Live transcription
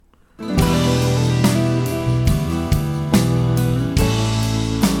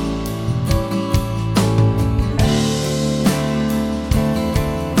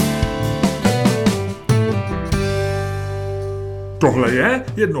Tohle je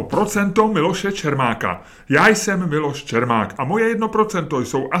 1% Miloše Čermáka. Já jsem Miloš Čermák a moje 1%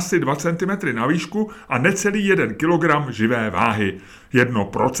 jsou asi 2 cm na výšku a necelý 1 kg živé váhy.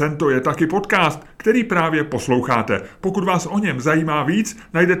 1% je taky podcast, který právě posloucháte. Pokud vás o něm zajímá víc,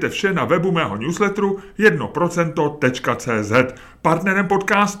 najdete vše na webu mého newsletteru 1%.cz. Partnerem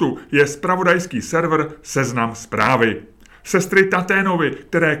podcastu je zpravodajský server Seznam Zprávy. Sestry Taténovi,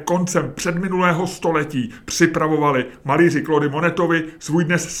 které koncem předminulého století připravovali malíři Claudy Monetovi svůj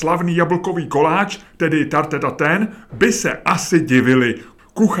dnes slavný jablkový koláč, tedy tarte tatin, by se asi divili.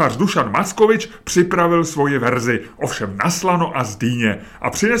 Kuchař Dušan Mackovič připravil svoji verzi, ovšem naslano a z dýně, a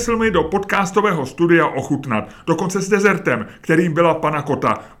přinesl mi do podcastového studia ochutnat, dokonce s dezertem, kterým byla panna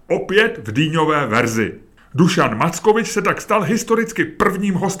cotta, opět v dýňové verzi. Dušan Mackovič se tak stal historicky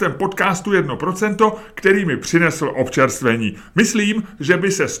prvním hostem podcastu 1%, který mi přinesl občerstvení. Myslím, že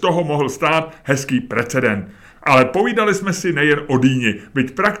by se z toho mohl stát hezký precedent. Ale povídali jsme si nejen o dýni,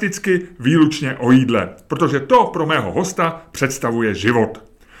 byť prakticky výlučně o jídle, protože to pro mého hosta představuje život.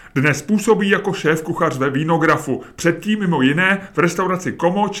 Dnes působí jako šéf-kuchař ve Vínografu, předtím mimo jiné v restauraci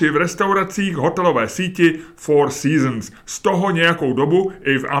Como či v restauracích hotelové síti Four Seasons, z toho nějakou dobu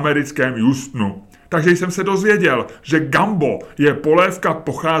i v americkém Houstonu. Takže jsem se dozvěděl, že gambo je polévka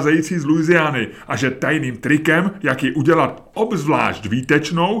pocházející z Louisiany a že tajným trikem, jak ji udělat obzvlášť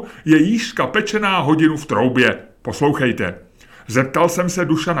výtečnou, je jížka pečená hodinu v troubě. Poslouchejte. Zeptal jsem se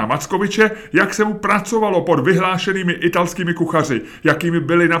Dušana Mackoviče, jak se mu pracovalo pod vyhlášenými italskými kuchaři, jakými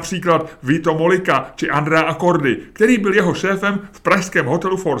byli například Vito Mollica či Andrea Accordi, který byl jeho šéfem v pražském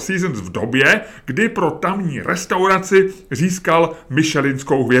hotelu Four Seasons v době, kdy pro tamní restauraci získal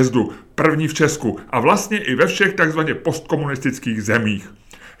michelinskou hvězdu, první v Česku a vlastně i ve všech takzvaně postkomunistických zemích.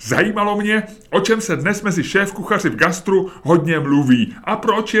 Zajímalo mě, o čem se dnes mezi šéf-kuchaři v gastru hodně mluví a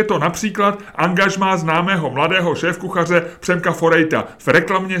proč je to například angažmá známého mladého šéf-kuchaře Přemka Forejta v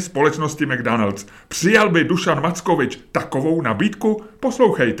reklamě společnosti McDonald's. Přijal by Dušan Mackovič takovou nabídku?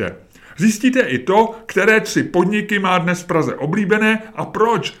 Poslouchejte. Zjistíte i to, které 3 podniky má dnes v Praze oblíbené a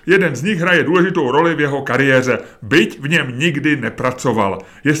proč jeden z nich hraje důležitou roli v jeho kariéře, byť v něm nikdy nepracoval.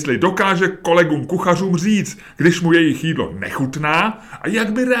 Jestli dokáže kolegům kuchařům říct, když mu jejich jídlo nechutná, a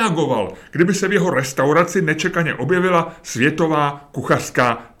jak by reagoval, kdyby se v jeho restauraci nečekaně objevila světová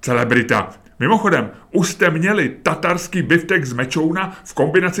kuchařská celebrita. Mimochodem, už jste měli tatarský biftek z mečouna v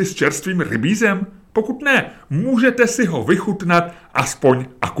kombinaci s čerstvým rybízem? Pokud ne, můžete si ho vychutnat aspoň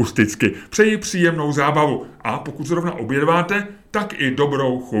akusticky. Přeji příjemnou zábavu a pokud zrovna obědváte, tak i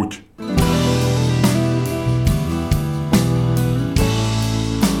dobrou chuť.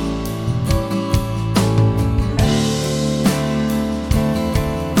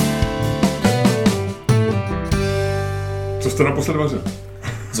 Co jste naposledy vařil?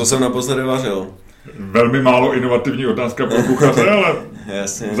 Co jsem naposledy vařil? Velmi málo inovativní otázka pro kuchaře, ale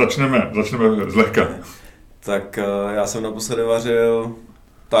jasně. Začneme zlehka. Tak já jsem naposledy vařil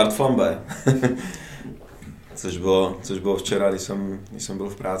tart flambé, což bylo včera, když jsem byl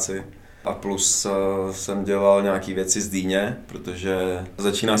v práci. A plus jsem dělal nějaké věci z dýně, protože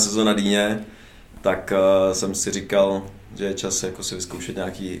začíná sezóna dýně, tak jsem si říkal, že je čas jako si vyzkoušet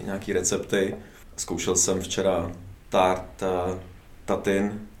nějaký recepty. Zkoušel jsem včera tart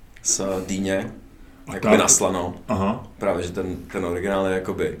tatin z dýně, jakoby na slano. Aha. Právě, že ten originál je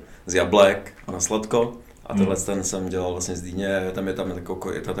jakoby z jablek a na sladko. A tenhle ten jsem dělal vlastně z dýně,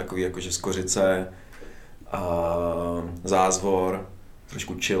 je to takový jakože z kořice, a zázvor,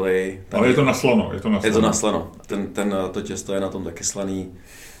 trošku chili. Ale je to na slano. Je to na slano. To těsto je na tom taky slaný.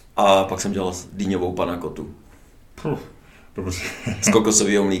 A pak jsem dělal dýňovou panna cottu. Dobře. Z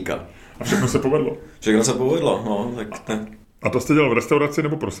kokosového mlíka. A všechno se povedlo? Všechno se povedlo, no. Tak A to jste dělal v restauraci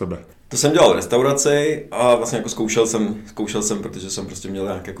nebo pro sebe? To jsem dělal v restauraci a vlastně jako zkoušel jsem, protože jsem prostě měl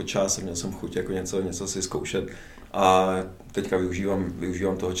nějak jako čas, měl jsem chuť jako něco si zkoušet a teďka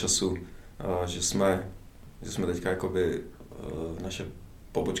využívám toho času, že jsme teďka jakoby naše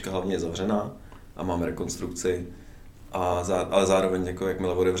pobočka hlavně je zavřená a máme rekonstrukci, ale zároveň jako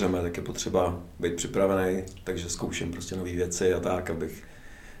jakmile otevřeme, tak je potřeba být připravený, takže zkouším prostě nové věci a tak,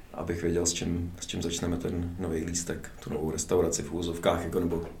 abych věděl, s čím začneme ten nový lístek, tu novou restauraci v úvozovkách, jako,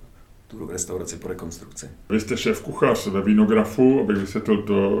 nebo tu restauraci po rekonstrukci. Vy jste šéf-kuchař ve Vínografu, abych vysvětlil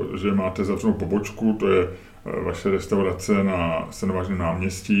to, že máte zavřenou pobočku, to je vaše restaurace na Stanovážném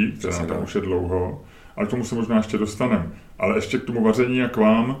náměstí, která tam už je dlouho, ale k tomu se možná ještě dostaneme. Ale ještě k tomu vaření a k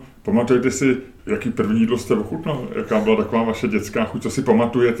vám, pamatujete si, jaký první jídlo jste ochutnal? Jaká byla taková vaše dětská chuť? Co si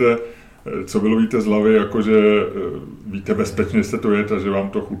pamatujete? Co vylovíte z hlavy, jakože víte bezpečně, jestli to jete, že vám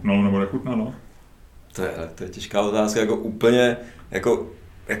to chutnalo nebo nechutnalo? To je těžká otázka, jako úplně, jako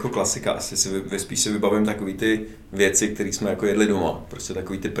jako klasika, asi spíš si vybavím takový ty věci, které jsme jako jedli doma. Prostě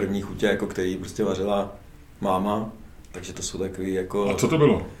takový ty první chutě, jako který prostě vařila máma. Takže to jsou takový jako... A co to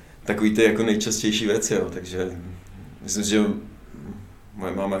bylo? Takový ty jako nejčastější věci, jo. Takže myslím, že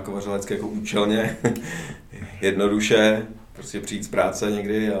moje máma jako vařila vždycky jako účelně, jednoduše, prostě přijít z práce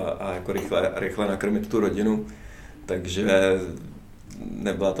někdy a jako rychle nakrmit tu rodinu. Takže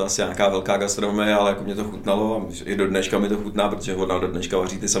nebyla to asi nějaká velká gastronomie, ale jako mě to chutnalo a i do dneška mi to chutná, protože ona do dneška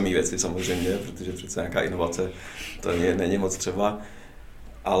vaří ty samé věci samozřejmě, protože přece nějaká inovace to není moc třeba,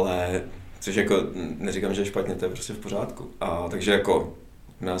 ale což jako neříkám, že je špatně, to je prostě v pořádku. A takže jako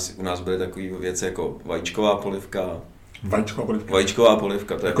u nás byly takové věci jako vajíčková polivka. Vajíčková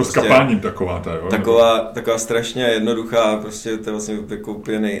polivka, to je jako prostě s kapáním taková ta, jo? Taková strašně jednoduchá, prostě to je vlastně jako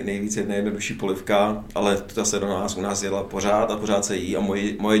úplně nejjednodušší polivka, ale ta se u nás jedla pořád a pořád se jí a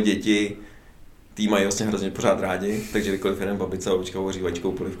moje děti tý mají vlastně hrozně pořád rádi, takže kdykoliv jeden babička vaří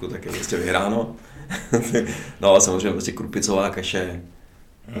vajíčkovou polivku, tak je prostě vyhráno. No ale samozřejmě prostě krupicová kaše,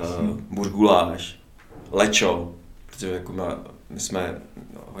 burguláš, lečo, protože jako my jsme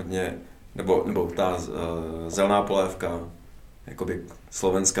hodně, nebo ta zelená polévka, jakoby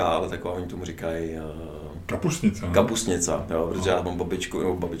slovenská, ale taková, oni tomu říkají kapustnica, jo, protože já mám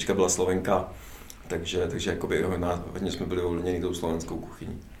babička byla Slovenka, takže jakoby hodně jsme byli ovlivněni tou slovenskou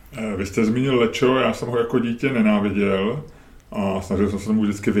kuchyní. Vy jste zmínil lečo, já jsem ho jako dítě nenáviděl a snažil jsem se tomu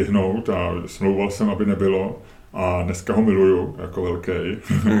vždycky vyhnout a smlouval jsem, aby nebylo. A dneska ho miluju jako velký.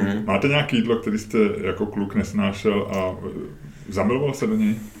 Mm-hmm. Máte nějaké jídlo, který jste jako kluk nesnášel a zamiloval se do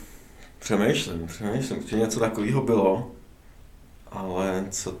něj? Přemýšlím, že něco takového bylo, ale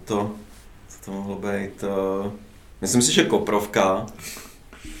co to mohlo být? Myslím si, že koprovka,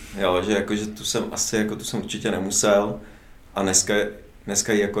 jo, že tu jsem určitě nemusel a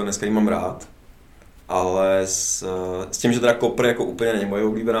dneska ji mám rád. Ale s tím, že teda kopr jako úplně není moje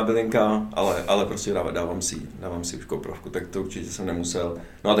oblíbená bylinka, ale prostě dávám si už koprovku, tak to určitě jsem nemusel.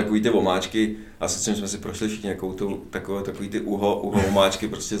 No a takový ty omáčky, asi s tím jsme si prošli všichni takový ty uho omáčky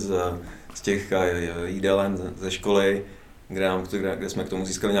prostě z těch jídelen ze školy, kde jsme k tomu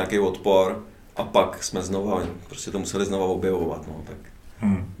získali nějaký odpor a pak jsme prostě to museli znova objevovat, no tak.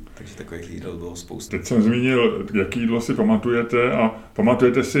 Takže takových jídel bylo spousta. Teď jsem zmínil, jaký jídlo si pamatujete a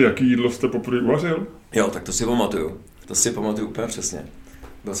pamatujete si, jaký jídlo jste poprvé uvařil? Jo, tak to si pamatuju úplně přesně.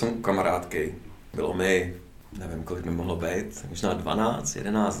 Byl jsem u kamarádky, bylo mi, nevím, kolik mi mohlo být, možná 12.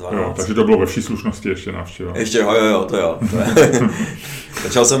 Jo, takže to bylo ve vší slušnosti ještě návštěva. Ještě jo, to je.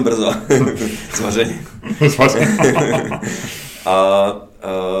 Začal jsem brzo s vařením.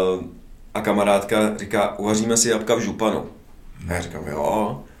 A kamarádka říká, uvaříme si jabka v županu. A já říkám,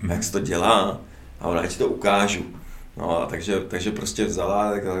 jo, jak se to dělá? A ona, já ti to ukážu. No, takže prostě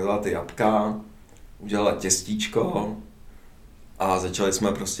vzala ty jabka, udělala těstíčko a začali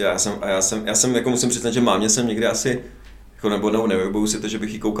jsme prostě, já jsem jako musím přiznat, že mámě jsem někdy asi, jako nevybavuji si to, že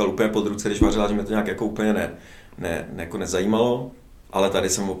bych jí koukal úplně pod ruce, když vařila, že mě to nějak jako úplně jako nezajímalo, ale tady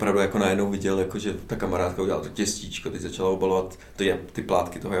jsem opravdu jako najednou viděl, jako, že ta kamarádka udělala to těstíčko, teď začala obalovat ty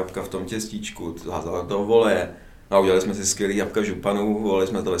plátky toho jabka v tom těstíčku, házala toho voleje. No a udělali jsme si skvělý jabka županů, volali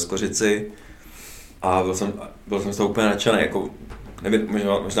jsme to ve skořici a byl jsem z toho úplně nadšený, jako nevím,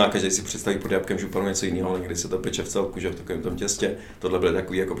 možná každý si představí pod jabkem županu něco jiného, ale někdy se to peče v celku, že v takovém tom těstě, tohle bylo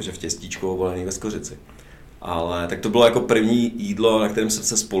takový jako v těstíčku volený ve skořici. Ale tak to bylo jako první jídlo, na kterém jsem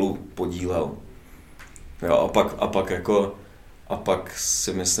se spolu podílel. Jo, a pak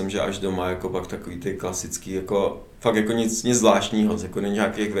si myslím, že až doma jako pak takový ty klasický, jako fakt jako nic zvláštního, jako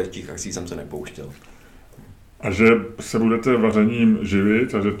nějakých větších akcí jsem se nepouštěl. A že se budete vařením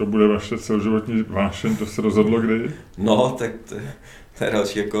živit a že to bude vaše celoživotní vášeň, to se rozhodlo kdy? No, tak to je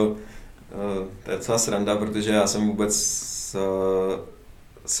další jako, to je docela sranda, protože já jsem vůbec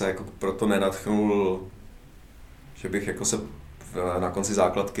se jako proto nenadchnul, že bych jako se na konci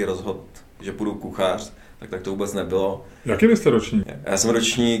základky rozhodl, že půjdu kuchař, tak to vůbec nebylo. Jaký vy jste ročník? Já jsem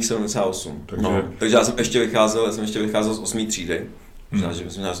ročník 78. Takže já jsem ještě vycházel z 8. třídy.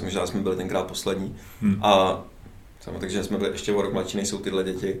 Možná jsme byli tenkrát poslední. Takže jsme byli ještě o rok mladší, než jsou tyhle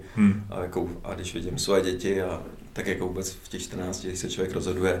děti. A když vidím svoje děti, tak jako vůbec v těch 14, když se člověk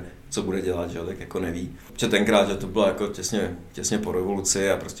rozhoduje, co bude dělat, že, tak jako neví. Protože tenkrát, že to bylo jako těsně po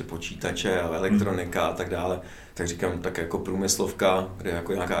revoluci a prostě počítače a elektronika a tak dále, tak říkám, tak jako průmyslovka, kde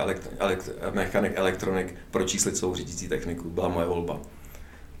jako nějaká mechanik, elektronik, pročíslit celou řídící techniku, byla moje volba.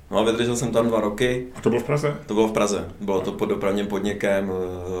 No a vydržel jsem tam 2 roky. A to bylo v Praze? To bylo v Praze. Bylo to pod dopravním podnikem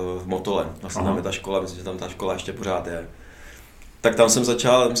v Motole. Vlastně tam je ta škola, myslím, že tam ta škola ještě pořád je. Tak tam jsem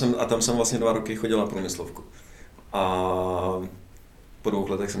začal a tam jsem vlastně 2 roky chodil na průmyslovku. A po 2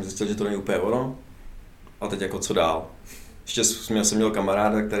 letech jsem zjistil, že to není úplně ono. A teď jako co dál? ještě jsem měl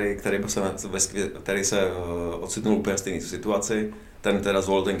kamaráda, který se ocitnul úplně stejný situaci. Ten teda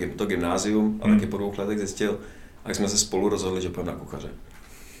zvolil to gymnázium a taky po 2 letech zjistil, a jsme se spolu rozhodli, že půjdeme na kuchaře.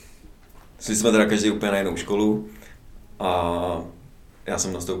 Šli jsme teda každý úplně na jinou školu a já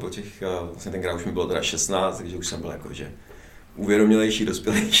jsem nastoupil vlastně tenkrát už mi bylo teda 16, takže už jsem byl jakože uvědomělejší,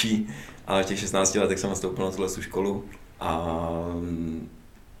 dospělejší, ale v těch 16 letech jsem nastoupil na tuhle školu a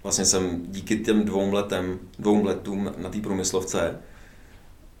vlastně jsem díky těm 2 letům na té průmyslovce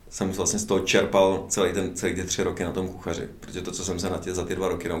jsem vlastně z toho čerpal celý ty 3 roky na tom kuchaři, protože to, co jsem se za ty 2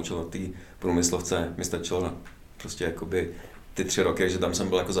 roky naučil na té průmyslovce, mi stačilo na prostě jakoby ty 3 roky, že tam jsem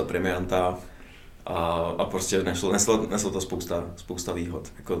byl jako za premianta a prostě neslo to spousta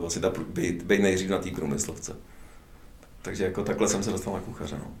výhod, jako vlastně být nejdřív na té průmyslovce. Takže jako takhle jsem se dostal na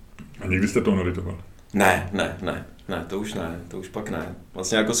kuchaře. No. A nikdy jste to nelitoval? Ne, to už pak ne.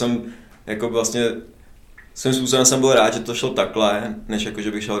 Vlastně jako svým způsobem jsem byl rád, že to šlo takhle, než jako,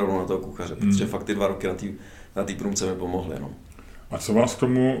 že bych šel rovnou na toho kuchaře, protože fakt ty 2 roky na té průmce mi pomohly. No. A co vás k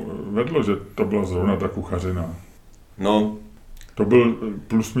tomu vedlo, že to byla zrovna ta kuchařina? No, to byl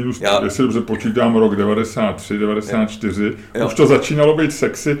plus minus, jestli dobře počítám, rok 93, 94. Už to začínalo být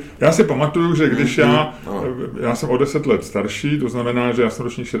sexy. Já si pamatuju, že když já jsem o 10 let starší, to znamená, že já jsem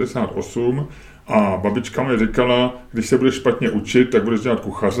ročník 68 a babička mi říkala, když se budeš špatně učit, tak budeš dělat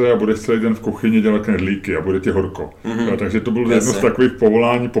kuchaře a budeš celý den v kuchyni dělat knedlíky a bude ti horko. Takže to bylo jedno z takových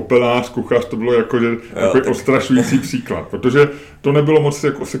povolání, popelář, kuchař, to bylo jakože takový ostrašující příklad, protože to nebylo moc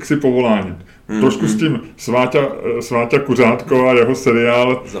jako sexy povolání. Trošku s tím Sváťa Kuřátko a jeho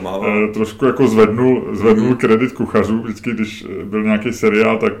seriál trošku jako zvednul kredit kuchařů. Vždycky, když byl nějaký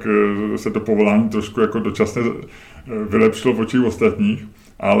seriál, tak se to povolání trošku jako dočasně vylepšilo v očích ostatních,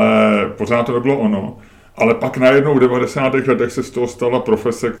 ale pořád to nebylo ono. Ale pak najednou v 90. letech se z toho stala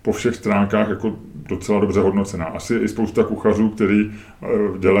profese po všech stránkách jako docela dobře hodnocená. Asi i spousta kuchařů, kteří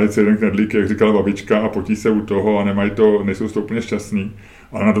dělají celý den knedlíky, jak říkala babička, a potí se u toho a nejsou z toho úplně šťastní.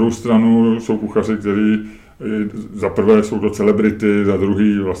 Ale na druhou stranu jsou kuchaři, kteří za prvé jsou to celebrity, za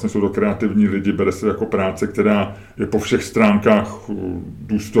druhý vlastně jsou to kreativní lidi, bere se jako práce, která je po všech stránkách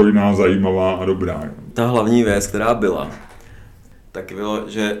důstojná, zajímavá a dobrá. Ta hlavní věc, která byla, tak bylo,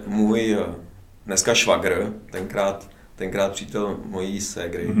 že můj dneska švagr, tenkrát přítel mojí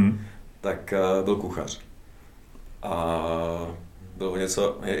ségry, tak byl kuchař. A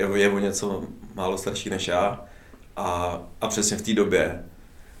je o něco málo starší než já. A přesně v té době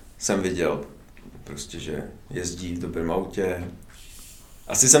jsem viděl, prostě, že jezdí v dobrém autě.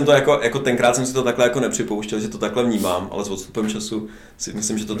 Asi jsem to jako tenkrát jsem si to takhle jako nepřipouštěl, že to takhle vnímám, ale s odstupem času si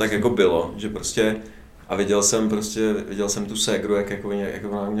myslím, že to tak jako bylo, že prostě a viděl jsem tu ségru, jak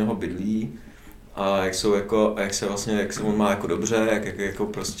ona u něho bydlí a jak se on má jako dobře,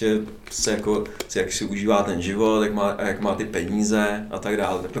 jak si užívá ten život, jak má ty peníze a tak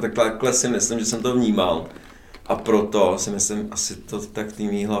dále. Takhle si myslím, že jsem to vnímal. A proto si myslím, asi to tak v té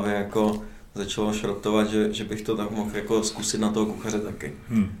mý hlavě jako začalo šrotovat, že bych to tak mohl jako zkusit na toho kuchaře taky.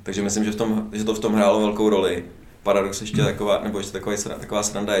 Takže myslím, že to v tom hrálo velkou roli. Paradox ještě taková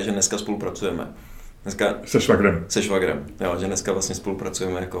sranda je, že dneska spolupracujeme. Se švagrem. Jo, že dneska vlastně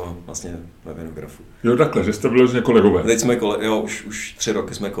spolupracujeme jako vlastně ve Vinografu. Jo, takhle, že jste vyloženě kolegové. Teď jsme už 3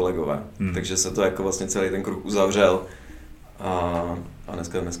 roky jsme kolegové, takže se to jako vlastně celý ten kruh uzavřel a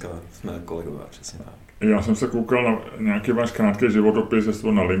dneska jsme kolegové, přesně tak. Já jsem se koukal na nějaký váš krátký životopis, jestli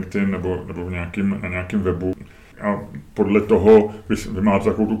to na LinkedIn nebo na nějakém webu. A podle toho, vy máte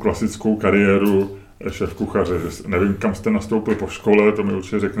takovou tu klasickou kariéru šéf kuchaře. Nevím, kam jste nastoupil po škole, to mi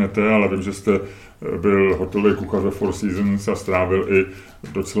určitě řeknete, ale vím, že jste byl hotelový kuchař ve Four Seasons a strávil i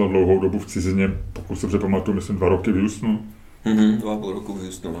docela dlouhou dobu v cizině, pokud se přepamatuju, myslím 2 roky v Houstonu. 2,5 roku v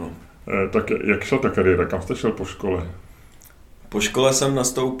Houstonu, ano. Tak jak šla ta kariéra, kam jste šel po škole? Po škole jsem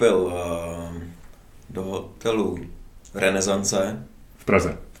nastoupil do hotelu Renesance. V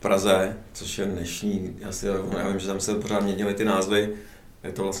Praze, což je dnešní, já vím, že tam se pořád měnily ty názvy.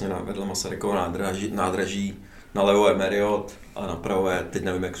 Je to vlastně vedle Masarykova nádraží, nalevo je Marriott a napravo je, teď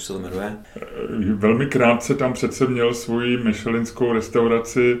nevím, jak se to jmenuje. Velmi krátce tam přece měl svoji michelinskou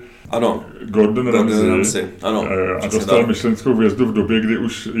restauraci. Ano, Gordon Ramsay. Ano, a dostal michelinskou hvězdu v době, kdy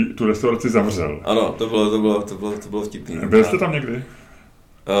už tu restauraci zavřel. Ano, to bylo vtipný. Byli jste tam někdy?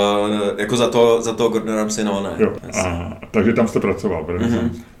 Jako za to Gordon Ramsay, no ne. Jo, takže tam jste pracoval,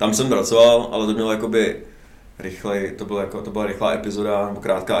 Tam jsem pracoval, ale to mělo jakoby rychlej, to byla rychlá epizoda, nebo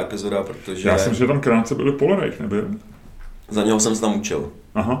krátká epizoda, protože... Já jsem, že tam krátce byly Polaroid, nebyl? Za něho jsem se tam učil.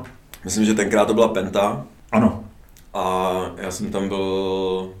 Aha. Myslím, že tenkrát to byla Penta. Ano. A já jsem tam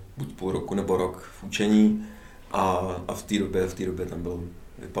byl buď půl roku nebo rok v učení a v té době tam byl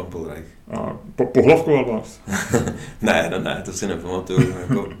pan Polreich. A pohlavkoval vás? ne, to si nepamatuju,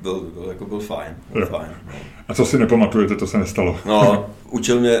 byl fajn. Byl fajn no. A co si nepamatujete, to se nestalo? No,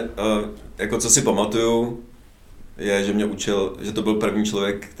 učil mě, jako co si pamatuju, je, že mě učil, že to byl první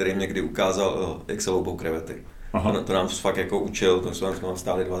člověk, který mě kdy ukázal, jak se loupou krevety. To nám fakt jako učil, tam jsme nám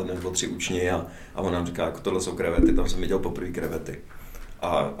stáli 2 nebo 3 učni a on nám říká, jako tohle jsou krevety, tam jsem viděl poprvé krevety.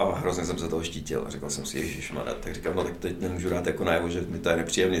 A hrozně jsem se toho štítil a říkal jsem si, ježišmarja, tak říkám, no tak teď nemůžu dát jako najevo, že mi to je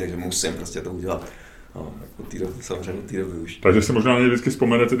nepříjemný, takže musím prostě to udělat. No, jako samozřejmě od té doby už. Takže si možná vždycky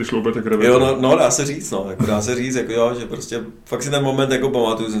vzpomenete, když loupete krevety. Jo, no dá se říct, jako jo, že prostě fakt si ten moment jako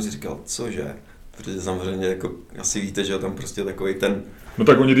pamatuju, jsem si říkal, cože? Protože samozřejmě jako asi víte, že tam prostě takový ten... No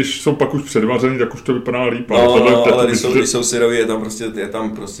tak oni, když jsou pak už předvařený, tak už to vypadá líp. Ale když jsou syroví, je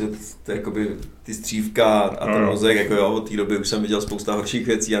tam prostě jakoby ty střívka a ten mozek, jako jo, od té doby už jsem viděl spousta horších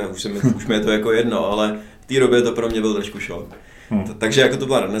věcí a už mi je to jako jedno, ale v té době to pro mě byl trošku šok. Takže jako to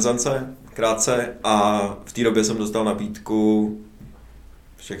byla renesance, krátce, a v té době jsem dostal nabídku,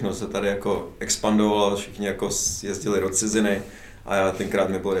 všechno se tady jako expandovalo, všichni jako jezdili do ciziny a já tenkrát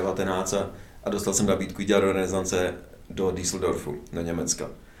mi bylo 19 a dostal jsem nabídku dělat do renesance do Düsseldorfu, do Německa.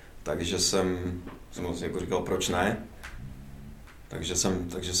 Takže jsem vlastně jako říkal, proč ne? Takže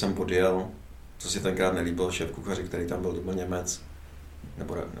jsem podjel, co si tenkrát nelíbil, šéf kuchaři, který tam byl, to byl Němec,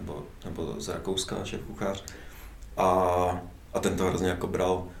 nebo z Rakouska šéf kuchař. A ten to hrozně jako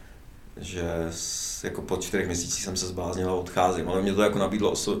bral, že jako po 4 měsících jsem se zbláznil a odcházím, ale mě to jako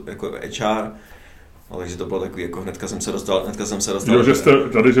nabídlo jako HR, takže to bylo takový, jako hnedka jsem se dostal. Jo, že jste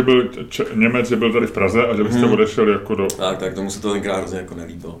tady, že byl Němec, že byl tady v Praze a že byste odešel jako do... Tak tomu se to tenkrát hrozně jako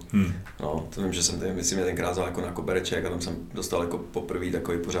nelíbilo. No, to vím, že jsem mě tenkrát vzal jako na kobereček a tam jsem dostal jako poprvé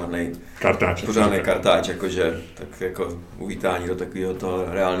takový pořádnej kartáč, jakože tak jako uvítání do takového toho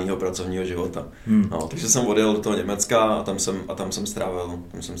reálného pracovního života. No, takže jsem odjel do toho Německa a tam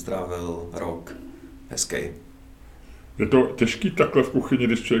jsem strávil rok hezký. Je to těžký takhle v kuchyni,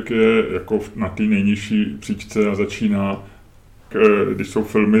 když člověk je jako na té nejnižší příčce a začíná, když jsou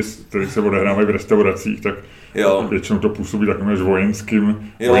filmy, které se odehrávají v restauracích, tak většinou to působí takovým vojenský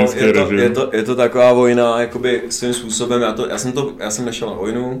režim. Je to taková vojna, jakoby svým způsobem, já jsem nešel na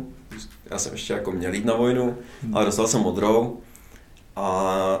vojnu, já jsem ještě jako měl jít na vojnu, ale dostal jsem modrou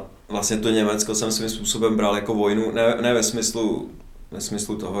a vlastně to Německo jsem svým způsobem bral jako vojnu, ne ve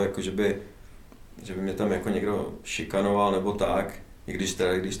smyslu toho, jako že by mě tam jako někdo šikanoval nebo tak, i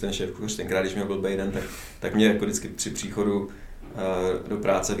když ten šéf kuchař tenkrát, když měl blbej den, tak mě jako vždycky při příchodu do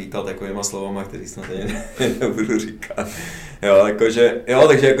práce vítal takovýma slovama, který snad ani nebudu říkat. Takže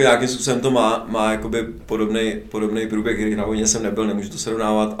jako nějakým způsobem to má jakoby podobný průběh, který na vojně jsem nebyl, nemůžu to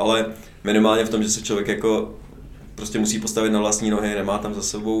srovnávat, ale minimálně v tom, že se člověk jako prostě musí postavit na vlastní nohy, nemá tam za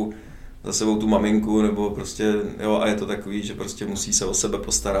sebou tu maminku, nebo prostě, a je to takový, že prostě musí se o sebe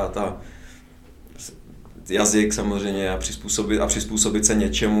postarat a jazyk samozřejmě a přizpůsobit se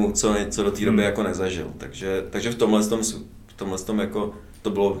něčemu, co do té doby jako nezažil. Takže v tomhle tom jako to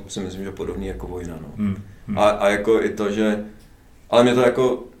bylo, si myslím, že podobný jako vojna. No. A jako i to, že ale mě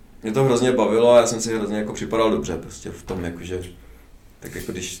to hrozně bavilo a já jsem si hrozně jako připadal dobře prostě v tom, jakože tak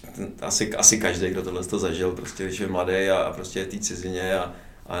jako když asi každý, kdo tohle to zažil, prostě když je mladý a prostě je v té cizině a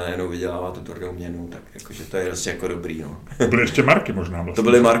najednou vydělává tu tvrdou měnu, tak jakože to je prostě jako dobrý, no. To byly ještě marky možná vlastně. To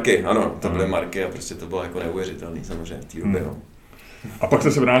byly marky, ano, to byly marky a prostě to bylo jako neuvěřitelný samozřejmě v té době, no. A pak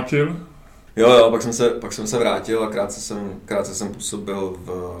jste se vrátil? Jo, pak jsem se vrátil a krátce jsem působil v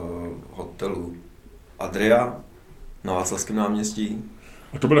hotelu Adria na Václavském náměstí.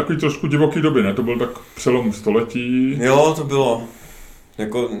 A to byl takový trošku divoký doby, ne? To byl tak přelom století. Jo, to bylo.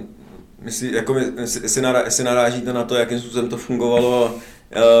 Jestli narážíte na to, jakým způsobem to fungovalo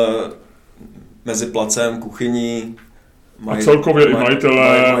mezi placem, kuchyní, a celkově i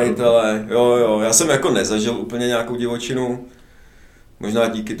majitele. Jo, já jsem jako nezažil úplně nějakou divočinu. Možná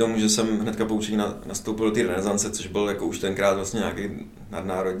díky tomu, že jsem hnedka po učení nastoupil do té renesance, což byl jako už tenkrát vlastně nějaký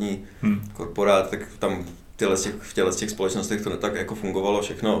nadnárodní korporát, tak tam v těch společnostech to tak jako fungovalo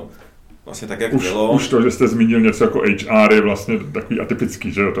všechno vlastně tak, jak bylo. Už to, že jste zmínil něco jako HR, je vlastně takový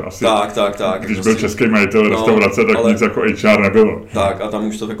atypický, že jo? To asi, tak. Když byl český majitel restaurace, tak nic jako HR nebylo. Tak a tam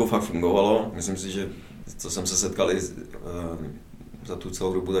už to jako fakt fungovalo. Myslím si, že co jsem se setkal i za tu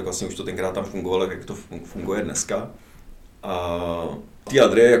celou dobu, tak vlastně už to tenkrát tam fungovalo, jak to funguje dneska. A v té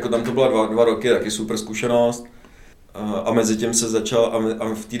Adrie, jako tam to byla 2 roky, taky super zkušenost. A mezi tím se začal, a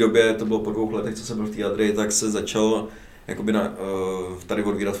v té době, to bylo po 2 letech, co jsem byl v té Adrii, tak se začal jakoby tady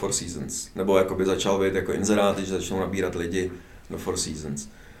odvírat Four Seasons. Nebo jakoby začal být jako inzeráty, že začnou nabírat lidi do Four Seasons.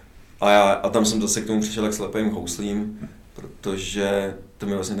 A tam jsem zase k tomu přišel jak slepým houslím, protože to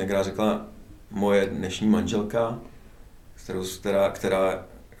mi vlastně tenkrát řekla moje dnešní manželka, která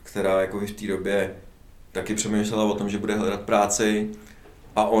která jako v té době taky přemýšlela o tom, že bude hledat práci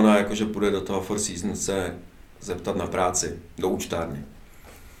a ona jakože půjde do toho Four Seasons se zeptat na práci, do účtárny.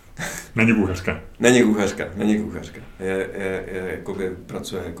 Není kuchařka. Není kuchařka. Jakoby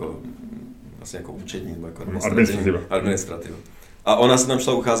pracuje jako vlastně jako účetní nebo jako administrativa. A ona se tam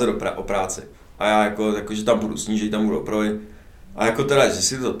šla ucházet o práci. A já jako že tam budu s ní, že tam budu opravit. A jako teda, že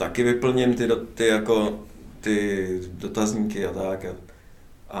si to taky vyplním, ty dotazníky a tak.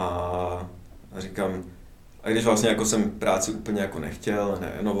 A říkám, a když vlastně jako jsem práci úplně jako nechtěl,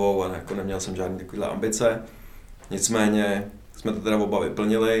 novou a jako neměl jsem žádný takovýhle ambice, nicméně jsme to teda oba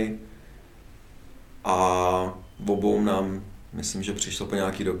vyplnili a obou nám, myslím, že přišlo po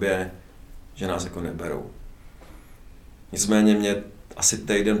nějaký době, že nás jako neberou. Nicméně mě asi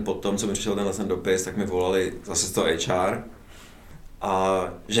týden potom, co mi přišel ten dopis, tak mi volali zase z toho HR a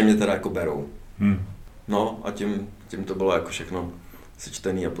že mě teda jako berou. No a tím to bylo jako všechno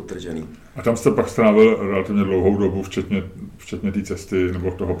sečtený a potržený. A tam jste pak strávil relativně dlouhou dobu, včetně té cesty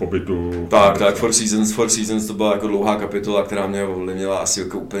nebo toho pobytu? Tak, Four Seasons to byla jako dlouhá kapitola, která mě ovlivnila asi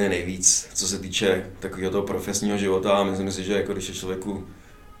jako úplně nejvíc, co se týče takového toho profesního života. A myslím si, že jako když je člověku,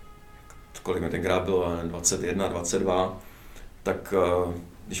 kolik mi tenkrát bylo, 21, 22, tak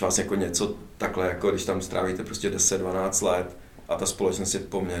když vás jako něco takhle, jako když tam strávíte prostě 10-12 let a ta společnost je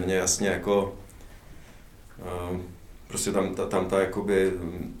poměrně jasně jako prostě tam ta jakoby,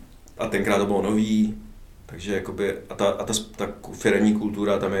 a tenkrát to bylo nový, takže jakoby, a ta firemní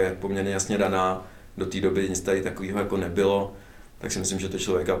kultura tam je poměrně jasně daná, do té doby nic tady takového jako nebylo, tak si myslím, že to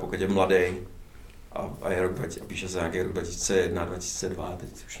člověka, pokud je mladý a je rok, a píše se nějaký rok 2001, 2002, teď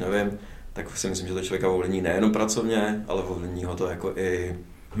už nevím, tak si myslím, že to člověka ovlivní nejenom pracovně, ale ovlivní ho to jako i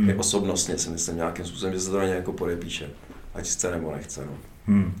osobnostně, si myslím nějakým způsobem, že se to na ně jako podepíše, ať chce nebo nechce. No.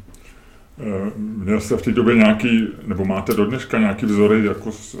 Měl jste v té době nějaký, nebo máte do dneška nějaký vzory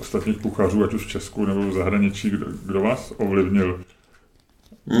jako z ostatních kuchařů, ať už v Česku nebo v zahraničí, kdo vás ovlivnil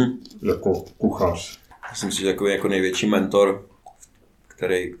jako kuchař? Myslím si, že jako největší mentor,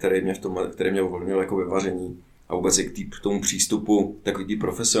 který mě ovlivnil jako ve vaření a vůbec i k tomu přístupu, takový té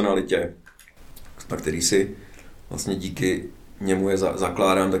profesionalitě, na který si vlastně díky němu je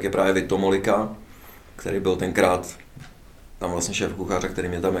zakládám, tak je právě Vito Molika, který byl tenkrát tam vlastně šéf kuchaře, který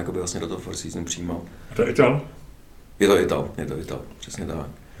mě tam jakoby vlastně do toho Four Seasons přijímal. To je Ital? Je to Ital, přesně tak.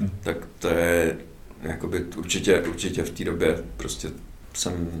 Tak to je jakoby určitě v té době prostě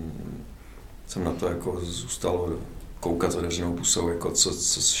jsem na to jako zůstal koukat s otevřenou pusou, jako co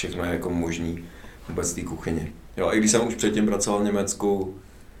všechno je jako možný vůbec v té kuchyni. Jo, i když jsem už předtím pracoval v Německu,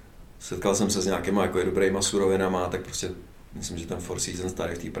 setkal jsem se s nějakýma jako dobrýma surovinama, tak prostě myslím, že ten Four Seasons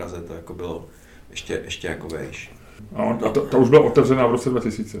tady v té Praze to jako bylo ještě jako vejš. A to už byla otevřená v roce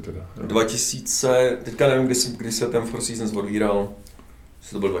 2000 teda? Jo? 2000, teďka nevím, kdy se ten Four Seasons odvíral,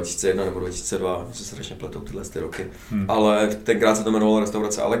 jestli to bylo 2001 nebo 2002, se strašně pletou tyhle roky, ale tenkrát se to jmenovalo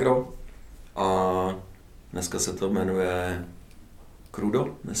restaurace Allegro a dneska se to jmenuje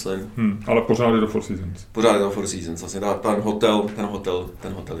Crudo, myslím. Ale pořád je do Four Seasons. Pořád je to Four Seasons, vlastně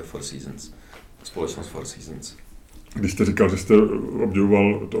ten hotel je Four Seasons, společnost Four Seasons. Když jste říkal, že jste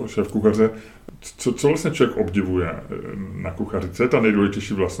obdivoval toho šéfkuchaře, co vlastně člověk obdivuje na kuchaři? Co je ta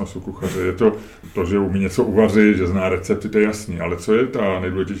nejdůležitější vlastnost u kuchaře? Je to, že umí něco uvařit, že zná recepty, to je jasný, ale co je ta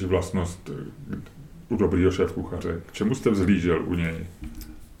nejdůležitější vlastnost u dobrýho šéfkuchaře? K čemu jste vzhlížel u něj?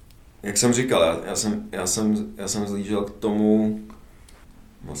 Jak jsem říkal, já jsem vzhlížel k tomu,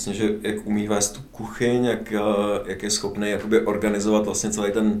 vlastně, že jak umí vést tu kuchyň, jak je schopný jakoby organizovat vlastně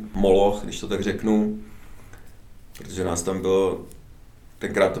celý ten moloch, když to tak řeknu. Protože nás tam bylo,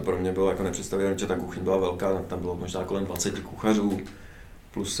 tenkrát to pro mě bylo jako nepředstavitelné, že ta kuchyň byla velká, tam bylo možná kolem 20 kuchařů,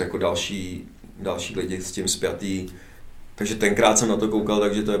 plus jako další lidi s tím spjatý. Takže tenkrát jsem na to koukal,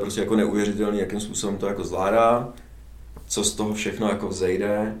 takže to je prostě jako neuvěřitelný, jakým způsobem to jako zvládá, co z toho všechno jako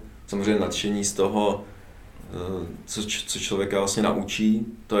vzejde, samozřejmě nadšení z toho, co člověka vlastně naučí,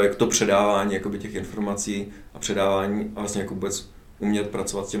 to je to předávání jakoby těch informací a předávání a vlastně jako vůbec umět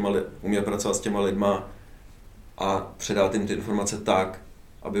pracovat s těma lidma, a předat jim ty informace tak,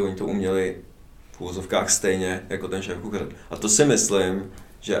 aby oni to uměli v uvozovkách stejně jako ten šéfkuchař. A to si myslím,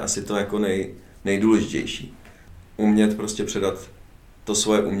 že asi to jako nejdůležitější. Umět prostě předat to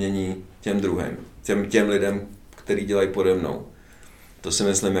svoje umění těm druhým, těm lidem, kteří dělají pode mnou. To si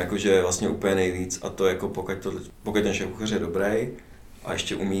myslím, jako, že je vlastně úplně nejvíc a to jako pokud ten šéfkuchař je dobrý a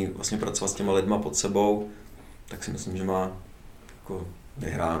ještě umí vlastně pracovat s těma lidma pod sebou, tak si myslím, že má jako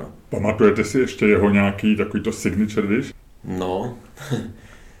vyhráno. Pamatujete si ještě jeho nějaký takovýto signature dish? No,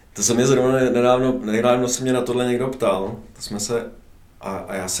 to se mě zrovna nedávno se mě na tohle někdo ptal,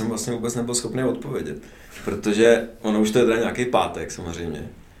 a já jsem vlastně vůbec nebyl schopný odpovědět, protože ono už to je teda nějaký pátek samozřejmě,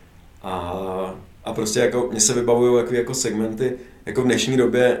 A prostě jako mě se vybavují jako segmenty, jako v dnešní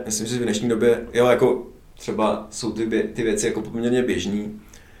době, myslím, že v dnešní době, jo, jako třeba jsou ty věci jako poměrně běžný,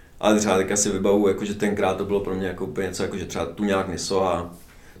 ale třeba teďka si vybavuju, jako, že tenkrát to bylo pro mě jako úplně něco, jako, že třeba tuňák miso a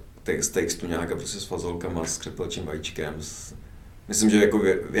steak z tuňáka prostě s fazolkama, s křepelčím vajíčkem. Myslím, že jako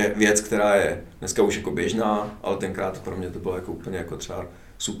věc, která je dneska už jako běžná, ale tenkrát pro mě to bylo jako úplně jako třeba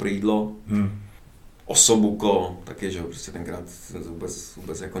super jídlo. Osobuko, taky, že prostě tenkrát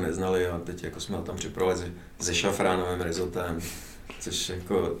vůbec jako neznali a teď jako jsme ho tam připravili se šafránovým risotem, což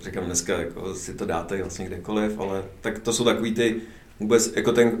jako říkám dneska jako si to dáte vlastně kdekoliv, ale tak to jsou takový ty vůbec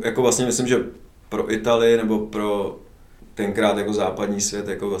jako vlastně myslím, že pro Itálii nebo pro tenkrát jako západní svět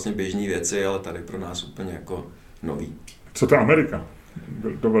jako vlastně běžný věci, ale tady pro nás úplně jako nový. Co ta Amerika?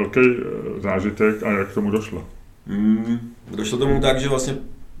 Byl to velký zážitek a jak k tomu došlo? Došlo tomu tak, že vlastně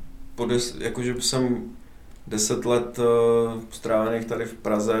jakože jsem 10 let strávených tady v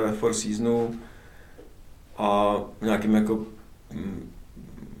Praze ve Four Seasonu a v nějakým jako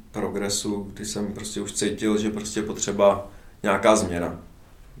progresu, kdy jsem prostě už cítil, že prostě potřeba nějaká změna.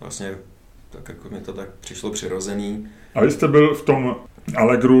 Vlastně tak jako mi to tak přišlo přirozený. A vy jste byl v tom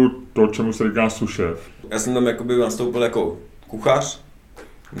Allegru to, čemu se říká sušef. Já jsem tam jakoby nastoupil jako kuchař,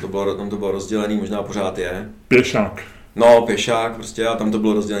 tam to bylo rozdělený, možná pořád je. Pěšák. No, pěšák prostě, a tam to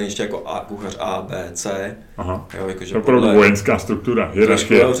bylo rozdělené ještě jako kuchař A, B, C. Aha, jo, jakože to je opravdu vojenská struktura,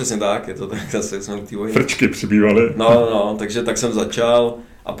 hierarchie. Jo, přesně tak, je to tak, zase jsme u té vojny. Frčky přibývaly. No, takže tak jsem začal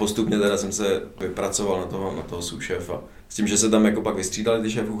a postupně teda jsem se vypracoval na toho sous-šéfa. S tím, že se tam jako pak vystřídali ty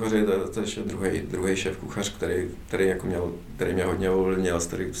šéf-kuchaři, to je ještě druhý šéf-kuchař, který mě hodně ovlivnil, s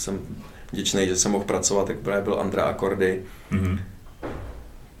kterým jsem vděčný, že jsem mohl pracovat, jak právě byl Andrea Akordy. Mm-hmm.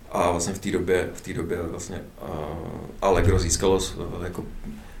 A vlastně v té době vlastně Allegro získalo jako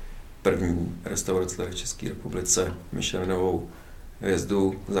první restaurace tady v České republice Michelinovou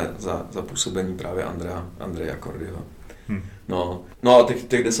hvězdu za působení právě Andreje Akordyho. No a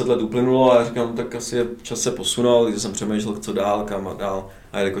těch 10 let uplynulo a já říkám, tak asi je čas se posunout, když jsem přemýšlel, co dál, kam dál.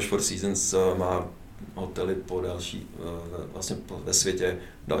 A jelikož Four Seasons má hotely po další, vlastně ve světě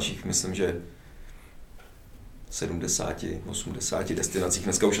dalších, myslím, že 70, 80 destinacích,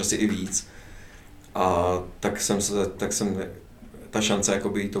 dneska už asi i víc. A tak ta šance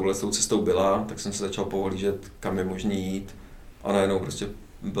jakoby touhletou cestou byla, tak jsem se začal pohlížet, kam je možné jít. A najednou prostě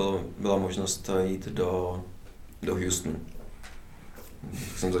byla možnost jít do Houstonu.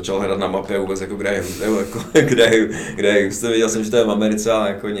 Jsem začal hledat na mapě vůbec, jako kde je Houston. Viděl jsem, že to je v Americe, ale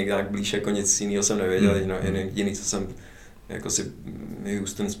jako nějak blíž jako nic jiného jsem nevěděl. Jediný, co jsem jako si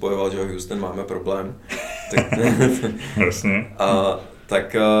Houston spojoval, že Houston máme problém. Jasně. A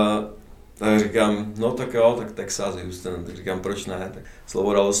tak říkám, no tak jo, tak Texas, Houston, tak říkám, proč ne? Tak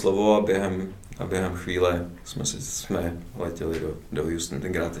slovo dalo slovo a během chvíle jsme letěli do Houston,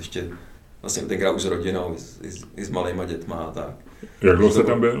 tenkrát už s rodinou, i s malýma dětma a tak. Jak dlouho jste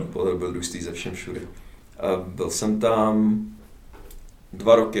tam byl? Byl důstý ze všem všude. A byl jsem tam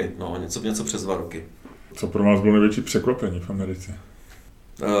 2 roky, něco přes 2 roky. Co pro vás bylo největší překvapení v Americe?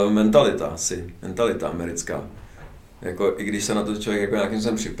 Mentalita americká. Jako, i když se na to člověk jako nějakým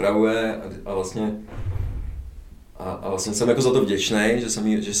způsobem připravuje a vlastně jsem jako za to vděčný,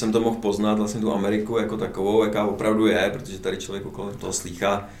 že jsem to mohl poznat vlastně tu Ameriku jako takovou, jaká opravdu je, protože tady člověk okolo toho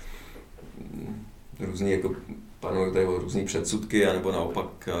slýchá různý jako panují tady různý předsudky, anebo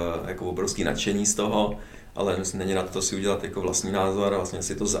naopak jako obrovský nadšení z toho, ale není na to si udělat jako vlastní názor a vlastně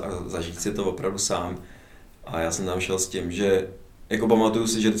si to zažít si to opravdu sám. A já jsem tam šel s tím, že jako pamatuju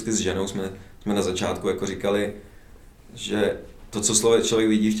si, že vždycky s ženou jsme na začátku jako říkali, že to, co člověk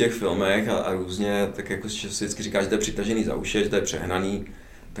vidí v těch filmech a různě, tak jako si vždycky říká, že to je přitažený za uši, že to je přehnaný,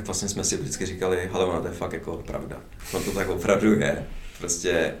 tak vlastně jsme si vždycky říkali, hele, ona to je fakt jako pravda. No to tak opravdu je.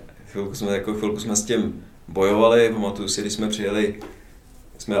 Prostě chvilku jsme s tím bojovali, pamatuju si, když jsme přijeli,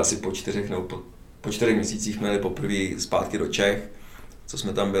 jsme asi po 4 měsících měli poprvé zpátky do Čech, co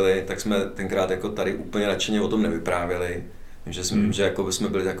jsme tam byli, tak jsme tenkrát jako tady úplně nadšeně o tom nevyprávěli. Že jako jsme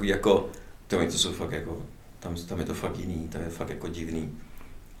byli takový jako, to jsou fakt jako, tam je to fakt jiný, tam je fakt jako divný.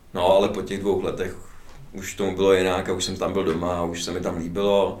 No ale po těch 2 letech už tomu bylo jinak a už jsem tam byl doma a už se mi tam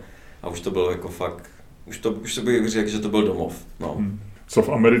líbilo a už to bylo jako fakt, už to bych řekl, že to byl domov. No. Co v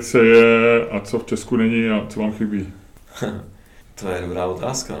Americe je a co v Česku není a co vám chybí? To je dobrá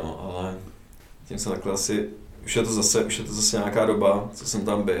otázka, no, ale tím se takhle asi, už je to zase nějaká doba, co jsem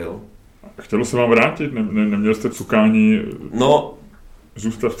tam byl. Chtělo se vám vrátit? Neměl jste cukání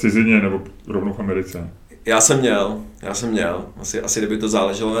zůstat v cizině nebo rovnou v Americe? Já jsem měl. Asi kdyby to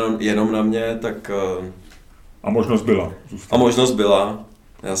záleželo jenom na mě, tak... A možnost byla? A možnost byla.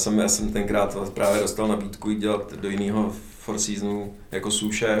 Já jsem tenkrát právě dostal nabídku jít dělat do jiného Four Seasonu jako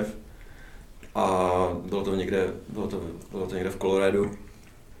sous-šéf. A bylo to někde v Coloradu.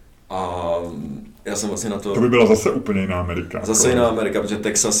 A já jsem vlastně na to... To by byla zase úplně jiná Amerika. Zase jiná Amerika, protože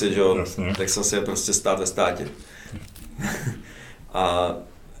Texas je, že jo? Texas je prostě stát ve státě. A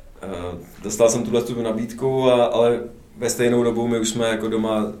dostal jsem tuhle nabídku, ale ve stejnou dobu my už jsme jako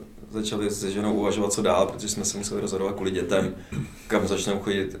doma začali se ženou uvažovat, co dál, protože jsme se museli rozhodovat kvůli dětem,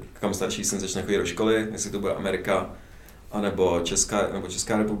 kam starší syn začne chodit do školy, jestli to bude Amerika, anebo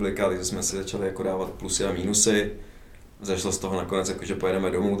Česká republika, takže jsme si začali jako dávat plusy a mínusy. Zašlo z toho nakonec, jako, že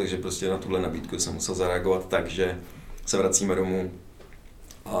pojedeme domů, takže prostě na tuhle nabídku jsem musel zareagovat tak, že se vracíme domů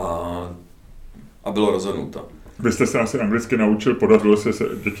a bylo rozhodnuto. Vy jste se asi anglicky naučil, podařilo se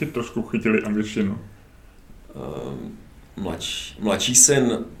děti trošku chytili angličtinu? Mladší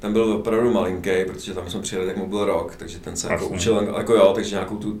syn, ten byl opravdu malinký, protože tam jsme přijeli, tak mu byl rok, takže ten se jako učil, jako jo, takže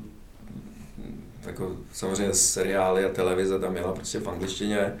nějakou tu, jako samozřejmě seriály a televize tam měla prostě v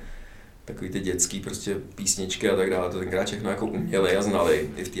angličtině, takový ty dětský prostě písničky a tak dále, to tenkrát všechno jako uměli a znali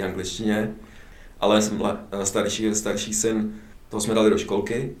i v té angličtině, ale starší syn, toho jsme dali do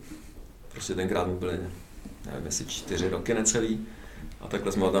školky, prostě tenkrát mu byly, nevím, jestli 4 roky necelý, a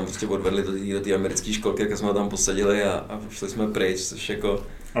takhle jsme ho tam prostě odvedli do té americké školky, jak jsme ho tam posadili a šli jsme pryč, což jako...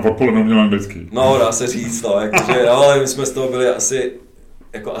 A odpoledne měl anglický. No, dá se říct, no, jakože, ale my jsme z toho byli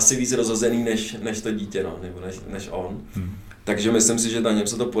asi víc rozhozený než to dítě, no, nebo než on. Takže myslím si, že na něm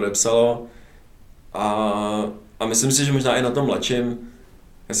se to podepsalo a myslím si, že možná i na tom mladším,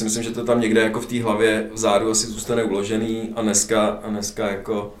 já si myslím, že to tam někde jako v té hlavě vzadu asi zůstane uložený a dneska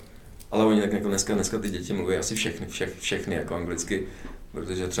jako, ale oni tak jako dneska ty děti mluví asi všechny jako anglicky,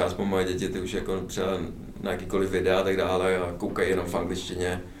 protože třeba aspoň moje děti, ty už jako třeba na jakýkoliv videa a tak dále a koukají jenom v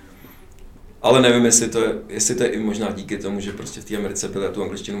angličtině. Ale nevím, jestli to je i možná díky tomu, že prostě v té Americe byli a tu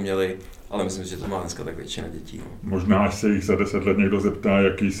angličtinu měli, ale myslím, že to má dneska tak většina dětí. No. Možná, až se jich za 10 let někdo zeptá,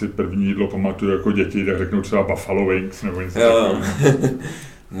 jaký si první jídlo pamatuje jako děti, tak řeknou třeba buffalo wings nebo něco takového.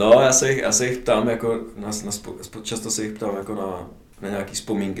 No, já se jich ptám jako, často se jich ptám jako na nějaký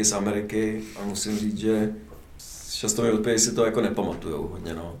vzpomínky z Ameriky a musím říct, že často mi odpovědí si to jako nepamatujou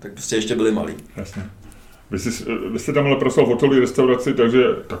hodně, no. Tak prostě ještě byli malí. Jasně. Vy jste tam ale prosil v hotelu restauraci, takže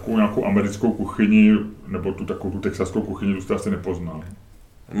takovou nějakou americkou kuchyni, nebo takovou tu texaskou kuchyni, tu jste asi nepoznal.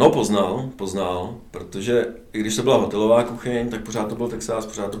 No poznal, protože i když to byla hotelová kuchyň, tak pořád to byl Texas,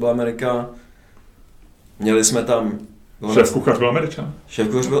 pořád to byla Amerika. Měli jsme tam... Šéf kuchař byl Američan? Šéf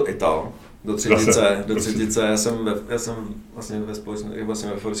kuchař byl Ital, do třetice. Já jsem vlastně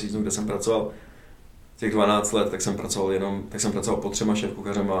ve Four Seasons, kde jsem pracoval těch 12 let, tak jsem pracoval pod 3 šéf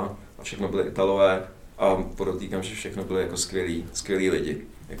kuchařema a všechno byly Italové. A podotýkám, že všechno byly jako skvělí lidi,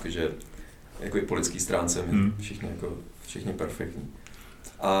 jakože jako i po lidský stránce, všichni perfektní.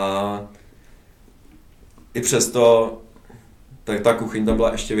 A i přesto, tak ta kuchyň tam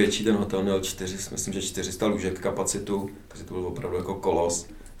byla ještě větší, ten hotel měl 400 lůžek kapacitu, takže to byl opravdu jako kolos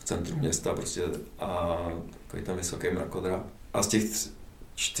v centru města prostě a takový tam vysoký mrakodrap. A z těch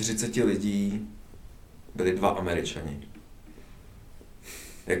 40 lidí byli 2 Američani.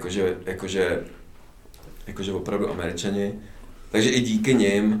 Jakože opravdu Američani. Takže i díky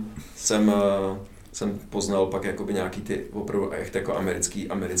nim jsem poznal pak jakoby nějaký ty opravdu echt jako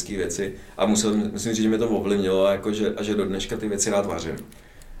americký věci a musím říct, že mě to ovlivnilo a že do dneška ty věci rád vařím.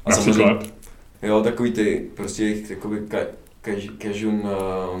 A samozřejmě, jo, takový ty prostě jich jakoby cajun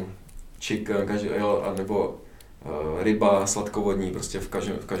chicken, nebo ryba sladkovodní, prostě v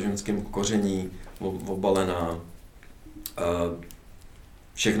cajunském koření obalená.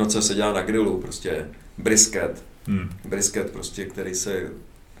 Všechno, co se dělá na grilu, prostě brisket prostě, který se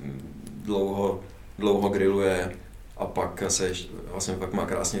dlouho grilluje a pak má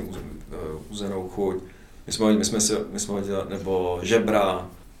krásně uzenou chuť. My jsme dělali, nebo žebra,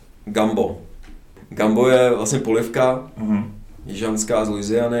 gambo. Gambo je vlastně polivka, jižanská z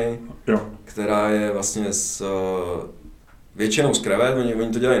Louisiany, která je vlastně většinou z krevet,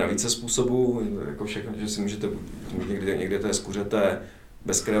 oni to dělají na více způsobů, jako všechno, že si můžete, někdy to je z kuřete,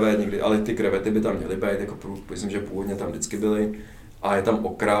 bez krevet někdy, ale ty krevety by tam měly být, jako myslím, že původně tam vždycky byly. A je tam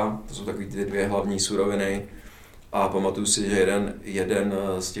okra, to jsou takové ty 2 hlavní suroviny. A pamatuju si, že jeden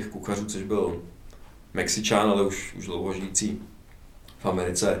z těch kuchařů, což byl Mexičan, ale už dlouho žijící v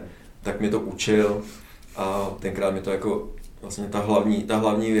Americe, tak mě to učil a tenkrát mi to jako vlastně ta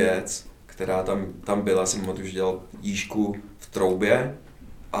hlavní věc, která tam byla, si pamatuju, že dělal jížku v troubě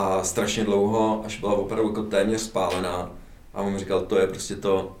a strašně dlouho, až byla opravdu jako téměř spálená. A on mi říkal, to je prostě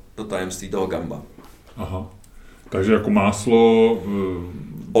to tajemství toho gamba. Aha. Takže jako máslo...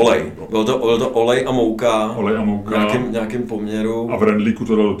 Olej. Byl to olej a mouka. V nějakém poměru. A v rendlíku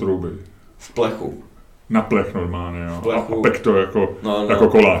to dal do trouby. V plechu. Na plech normálně, jo. Plechu. A pek to jako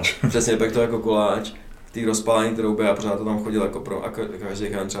koláč. Přesně, pek to jako koláč. V té rozpálení troubě a pořád to tam chodil jako každý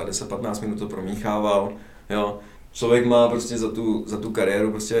třeba 10-15 minut to promíchával, jo. Člověk má prostě za tu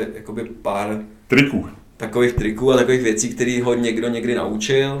kariéru prostě jakoby pár triků. Takových triků a takových věcí, které ho někdo někdy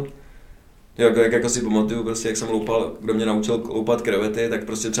naučil. Jako si pamatuju, prostě, jak jsem loupal, kdo mě naučil loupat krevety, tak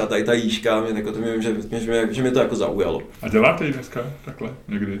prostě třeba tady ta jížka, že mě to jako zaujalo. A děláte ji dneska takhle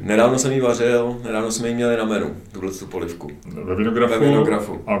někdy? Nedávno jsem ji vařil, nedávno jsme ji měli na menu, tu polivku. Ve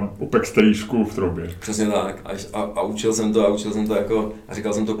vinografu. A upek jste jížku v troubě. Přesně tak. A učil jsem to jako, a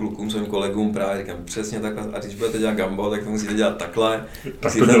říkal jsem to klukům, svým kolegům právě, říkám přesně takhle, a když budete dělat gambo, tak to musíte dělat takhle.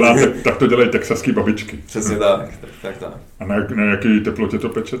 Tak to dělají texaský babičky. Přesně tak. A na jaký teplotě to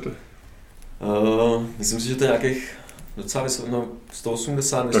pečete? Myslím si, že to je nějakých docela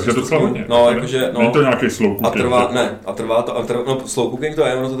 180. Takže docela hodně. No, jakože, není to nějaký slow cooking. A trvá to, slow cooking to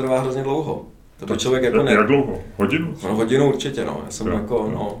je, ono to trvá hrozně dlouho. To člověk jako Jak dlouho? Hodinu? No, hodinu určitě, no. Já jsem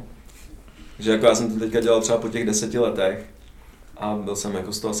že jako já jsem to teďka dělal třeba po těch 10 letech a byl jsem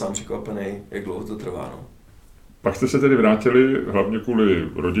jako z toho sám překvapený, jak dlouho to trvá, no. Pak jste se tedy vrátili hlavně kvůli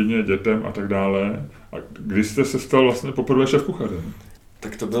rodině, dětem a tak dále. A kdy jste se stal vlastně poprvé šéfkuchařem?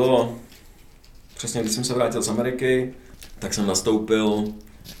 Tak to bylo přesně, když jsem se vrátil z Ameriky, tak jsem nastoupil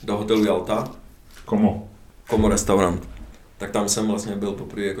do hotelu Jalta. Como restaurant. Tak tam jsem vlastně byl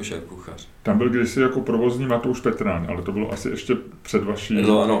poprvé jako šéfkuchař. Tam byl kdysi jako provozní Matouš Petrán, ale to bylo asi ještě před vaší...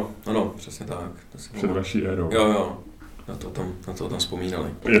 Ano, přesně tak. Před vaší érou. Jo. Na to tam vzpomínali.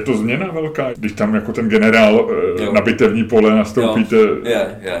 Je to změna velká, když tam jako ten generál na bitevní pole nastoupíte?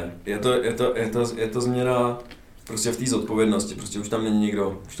 Je to změna prostě v té zodpovědnosti, prostě už tam není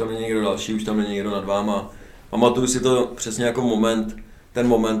nikdo další, už tam není nikdo nad váma. Pamatuju si to přesně jako ten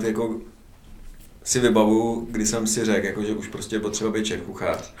moment jako si vybavu, kdy jsem si řekl, jako, že už prostě je potřeba být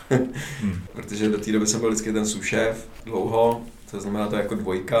šéfkuchař. Protože do té doby jsem byl vždycky ten sous-šéf dlouho, to znamená to jako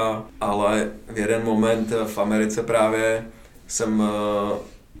dvojka, ale v jeden moment v Americe právě jsem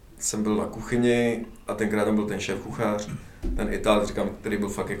byl na kuchyni a tenkrát tam byl ten šéfkuchař, ten Ital, říkám, který byl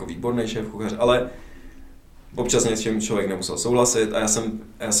fakt jako výborný šéfkuchař, ale občas něčím člověk nemusel souhlasit a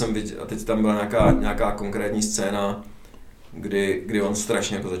já jsem viděl, a teď tam byla nějaká konkrétní scéna, kdy on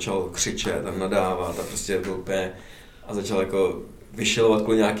strašně jako začal křičet a nadávat a prostě byl úplně a začal jako vyšilovat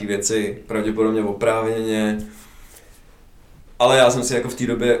kvůli nějaký věci, pravděpodobně oprávněně. Ale já jsem si jako v té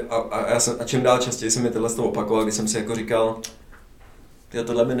době, a čím dál častěji jsem mi tohle opakoval, když jsem si jako říkal,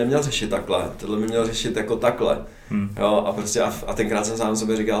 tohle by neměl řešit takhle, tohle by měl řešit jako takhle. Jo, a prostě a tenkrát jsem sám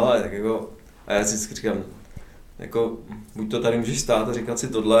sobě říkal, ale tak jako, a já si vždycky říkám, jako buď to tady můžeš stát a říkat si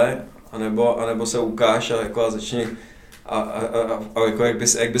tohle, anebo se ukáž a začni a jako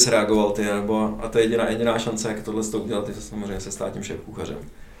jak bys reagoval ty, a to je jediná šance, jak tohle udělat, je samozřejmě se stát tím šéfkuchařem.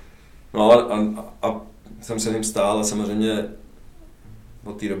 No a jsem se tím stál a samozřejmě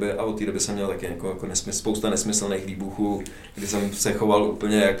od té doby jsem měl taky jako spousta nesmyslných výbuchů, kdy jsem se choval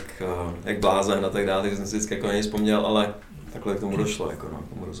úplně jak blázen a tak dále, takže jsem si vždycky jako na něj vzpomněl, ale takhle k tomu došlo, jako k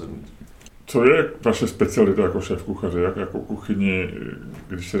tomu rozhodnutí. Co je vaše specialita jako šéfkuchaře, jako kuchyni,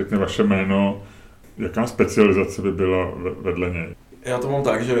 když se řekne vaše jméno, jaká specializace by byla vedle něj? Já to mám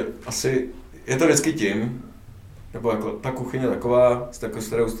tak, že asi je to vždycky tím, nebo jako ta kuchyně taková, s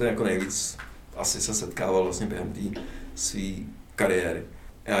kterou jste jako nejvíc asi se setkával vlastně během té své kariéry.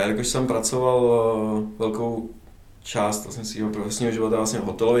 Já, jakož jsem pracoval velkou část vlastně svého profesního života vlastně v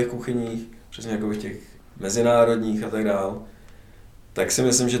hotelových kuchyních, přesně jako v těch mezinárodních a tak dále, tak si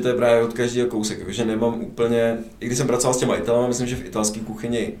myslím, že to je právě od každého kousek, jakože nemám úplně, i když jsem pracoval s těma Italama, myslím, že v italské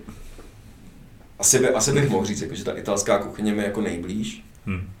kuchyni asi bych mohl říct, že ta italská kuchyně mi jako nejblíž,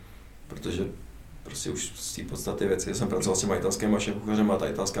 protože prostě už z té podstaty věci, já jsem pracoval s těma italskými šéfkuchařema a ta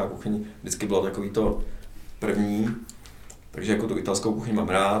italská kuchyně vždycky byla takový to první, takže jako tu italskou kuchyni mám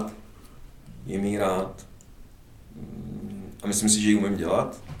rád, jim ji rád a myslím si, že ji umím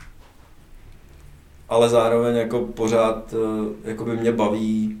dělat, ale zároveň jako pořád jako by mě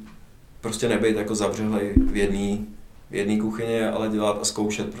baví prostě nebejt jako zavřelej v jedné kuchyni, ale dělat a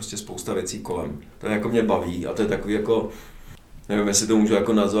zkoušet prostě spousta věcí kolem. To jako mě baví a to je takový jako, nevím, jestli to můžu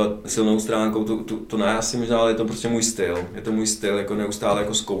jako nazvat silnou stránkou, to ne asi možná, ale je to prostě můj styl. Je to můj styl jako neustále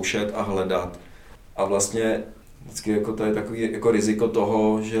jako zkoušet a hledat. A vlastně vždycky jako to je takový jako riziko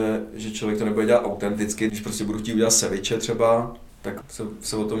toho, že člověk to nebude dělat autenticky, když prostě budu chtít udělat ceviche třeba, tak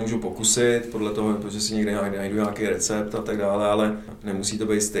se o to můžu pokusit, podle toho, protože si někde najdu nějaký recept a tak dále, ale nemusí to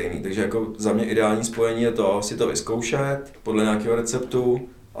být stejný. Takže jako za mě ideální spojení je to si to vyzkoušet podle nějakého receptu,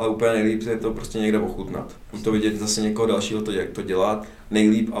 ale úplně nejlíp je to prostě někde ochutnat. Buď to vidět zase někoho dalšího to dělat,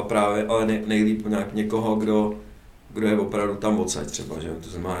 nejlíp někoho, kdo je opravdu tam odsaď třeba, že to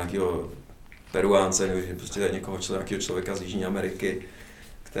znamená nějakého Peruánce, nebo že prostě nějakého člověka z Jižní Ameriky,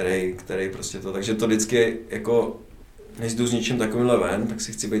 který prostě to, takže to vždycky jako, než jdu s něčím takovýmhle ven, tak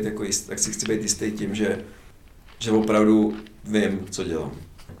si chci být jistý tím, že opravdu vím, co dělám.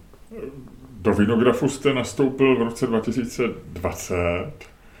 Do Vinografu jste nastoupil v roce 2020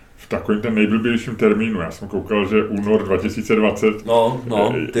 v takovém ten nejblbějším termínu. Já jsem koukal, že únor 2020. No,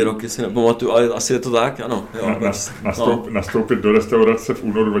 ty roky si nepamatuju, ale asi je to tak, ano. Jo, nastoupit do restaurace v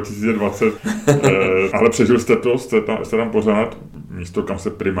únoru 2020, ale přežil jste to, jste tam pořád, místo, kam se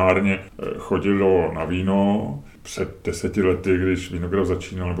primárně chodilo na víno. Před 10 lety, když Vinograf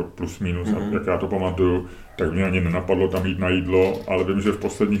začínal, nebo plus minus, jak já to pamatuju, tak mě ani nenapadlo tam jít na jídlo, ale vím, že v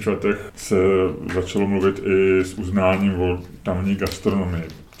posledních letech se začalo mluvit i s uznáním o tamní gastronomii.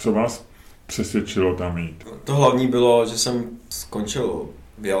 Co vás přesvědčilo tam jít? To hlavní bylo, že jsem skončil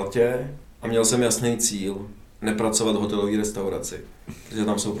v Jaltě a měl jsem jasný cíl nepracovat v hotelové restauraci, protože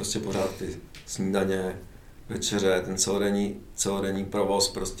tam jsou prostě pořád ty snídaně, večeře, ten celodenní provoz,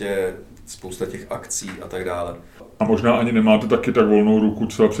 prostě spousta těch akcí a tak dále. A možná ani nemáte taky tak volnou ruku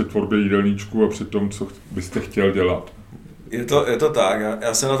třeba při tvorbě jídelníčku a při tom, co byste chtěl dělat? Je to tak,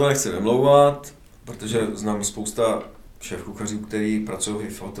 já se na to nechci vymlouvat, protože znám spousta šéfkuchařů, kteří pracují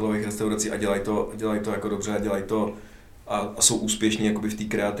v hotelových restauracích a dělají to jako dobře, dělají to a jsou úspěšní jakoby v té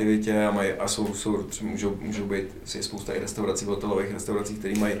kreativitě a můžou být, je spousta i restaurací, hotelových restaurací,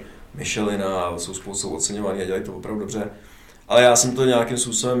 které mají Michelina a jsou oceňovaný a dělají to opravdu dobře. Ale já jsem to nějakým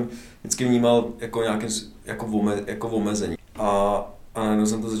způsobem vždycky vnímal jako omezení. A najednou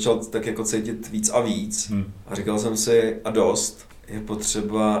jsem to začal tak jako cítit víc a víc. A říkal jsem si, a dost, je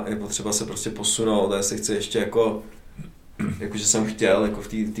potřeba se prostě posunout a jestli chci ještě jakože jsem chtěl jako v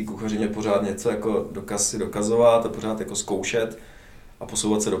té kuchařině pořád něco jako dokazovat a pořád jako zkoušet a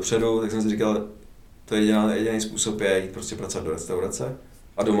posouvat se dopředu, tak jsem si říkal, to je jediný způsob je jít prostě pracovat do restaurace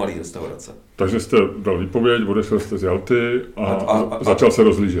a do malé restaurace. Takže jste dal výpověď, odešel jste z Jalty a začal se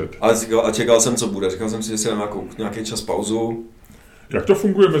rozlížet. A čekal jsem, co bude. Říkal jsem si, že si dám nějaký čas pauzu. Jak to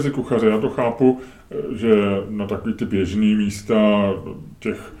funguje mezi kuchaři? Já to chápu, že na takový ty běžný místa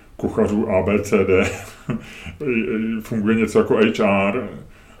těch kuchařů ABCD funguje něco jako HR,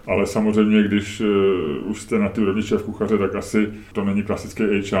 ale samozřejmě, když už jste na ty úrovni šéfkuchaře, tak asi to není klasický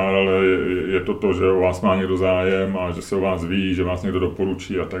HR, ale je to, že o vás má někdo zájem a že se o vás ví, že vás někdo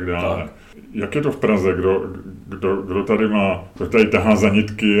doporučí a tak dále. Tak. Jak je to v Praze? Kdo tady tahá za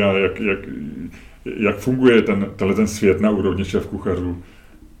nitky a jak funguje ten svět na úrovni šéfkuchařů?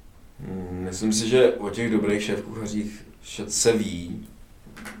 Myslím si, že o těch dobrých šéfkuchařích se ví,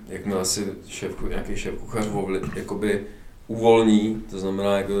 jakmile si nějaký šéfkuchař uvolní, to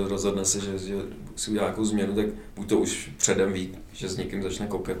znamená, jako rozhodne se, že si udělá nějakou změnu, tak buď to už předem ví, že s někým začne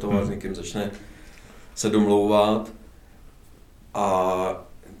koketovat, s někým začne se domlouvat a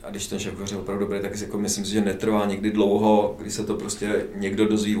když ten šéfkuchař je opravdu dobrý, tak jako myslím si, že netrvá nikdy dlouho, když se to prostě někdo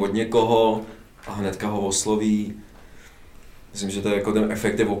dozví od někoho a hnedka ho osloví. Myslím, že to je jako ten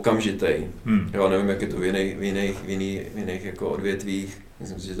efekt je okamžitej. Jo, nevím, jak je to v jiných jako odvětvích,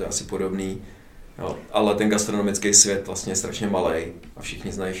 myslím si, že to je asi podobný. Jo, ale ten gastronomický svět vlastně je strašně malej a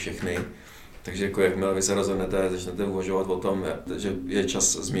všichni znají všechny. Takže jako jakmile vy se rozhodnete, začnete uvažovat o tom, že je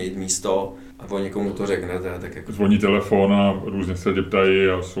čas změnit místo a o někomu to řeknete, tak jako... Zvoní telefon a různě se lidi ptají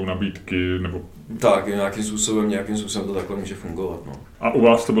a jsou nabídky, nebo... Tak, nějakým způsobem to takhle může fungovat, no. A u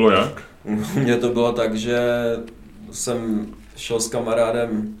vás to bylo jak? U mě to bylo tak, že jsem šel s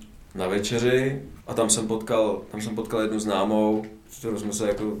kamarádem na večeři a tam jsem potkal jednu známou, kterou jsme se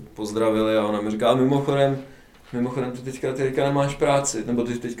jako pozdravili a ona mi říká, mimochodem, ty teďka nemáš práci, nebo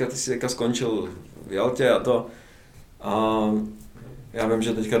ty jsi skončil v Jaltě a to. A já vím,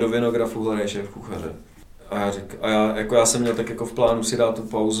 že teďka do Vinografu hledají šéfkuchaře. A já jsem měl tak jako v plánu si dát tu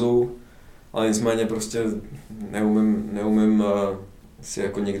pauzu, ale nicméně prostě neumím si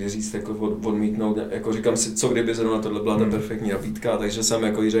jako někdy říct, jako odmítnout, jako říkám si, co kdyby zrovna tohle byla ta perfektní nabídka, takže jsem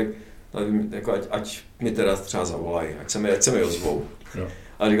jako jí řekl, jako ať mi teda třeba zavolají, ať se mi ozvou. Jo.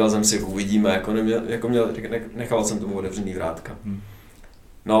 A říkal jsem si, uvidíme, nechal jsem tomu otevřený vrátka.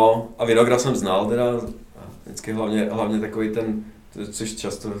 No a Vinograf jsem znal teda, vždycky hlavně takový ten, což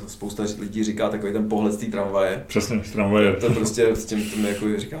často spousta lidí říká, takový ten pohled z té tramvaje. Přesně, z tramvaje. To prostě s tím jako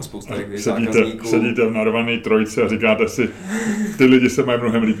říká spousta zákazníků. Sedíte v narvaný trojce a říkáte si, ty lidi se mají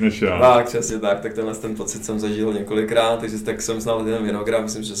mnohem líp než já. Tak, přesně tak ten pocit jsem zažil několikrát, takže tak jsem znal ten Vinograf,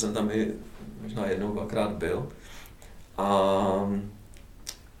 myslím, že jsem tam i možná jednou, dvakrát byl.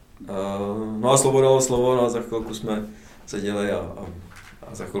 No a slovo dalo slovo, no a za chvilku jsme seděli a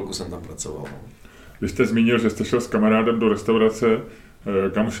za chvilku jsem tam pracoval. Vy jste zmínil, že jste šel s kamarádem do restaurace.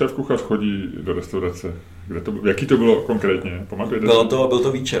 Kam šéfkuchař chodí do restaurace? Jaký to bylo konkrétně? Pamatujete? Byl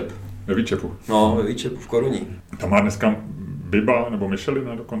to Výčep. Ve Výčepu. No, ve Výčepu v Koruní. Tam má dneska Biba nebo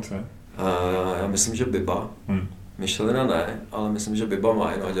Michelina dokonce? Já myslím, že Biba. Michelina ne, ale myslím, že Biba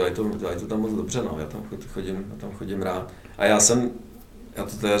má, no a dělají to tam moc dobře, no, já tam chodím rád. A já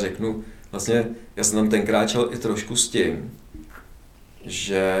to teda řeknu, vlastně já jsem tam tenkrát šel i trošku s tím,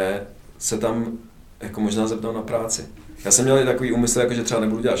 že se tam jako možná zeptal na práci. Já jsem měl i takový úmysl, jako že třeba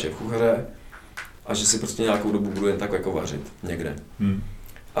nebudu dělat šéfkuchaře a že si prostě nějakou dobu budu jen tak jako vařit někde.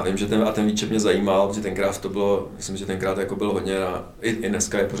 A vím, že ten Výčep mě zajímal, protože tenkrát to bylo, myslím, že tenkrát jako bylo hodně, i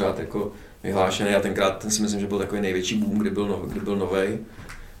dneska je pořád jako vyhlášený a tenkrát si myslím, že byl takový největší boom, kdy byl novej.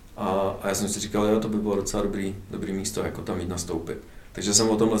 A já jsem si říkal, jo, to by bylo docela dobrý místo, jako tam jít nastoupit. Takže jsem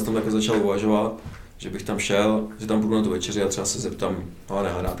o tomhle jako začal uvažovat, že bych tam šel, že tam budu na tu večeři a třeba se zeptám, ale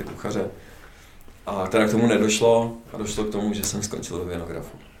nehledáte kuchaře. A teda k tomu nedošlo a došlo k tomu, že jsem skončil ve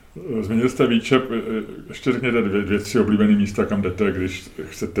Vinografu. Zmínil jste Výčep, ještě řekněte 2-3 oblíbené místa, kam jdete, když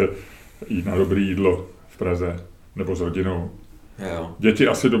chcete jít na dobré jídlo v Praze nebo s rodinou. Jo. Děti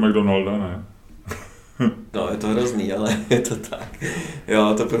asi do McDonalda, ne? No, je to hrozný, ale je to tak.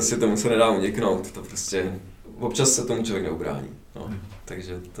 Jo, to prostě tomu se nedá uniknout, to prostě občas se tomu člověk neubrání. No.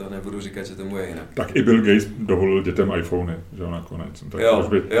 Takže to nebudu říkat, že tomu je jinak. Tak i Bill Gates dovolil dětem iPhony, že jo, nakonec. Tak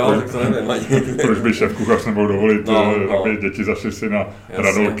tak to nevím ani. Proč by šéfkuchař nemohl dovolit, aby děti zašli si na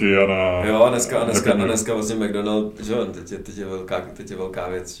hranolky a na... Jo, a dneska vlastně McDonald, že jo, teď je velká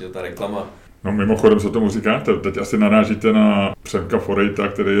věc, že jo, ta reklama. No mimochodem, co tomu říkáte? Teď asi narážíte na Přemka Forejta,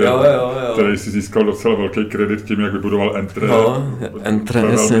 který si získal docela velký kredit tím, jak vybudoval Entre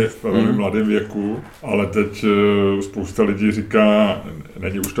ve velmi mladém věku, ale teď spousta lidí říká,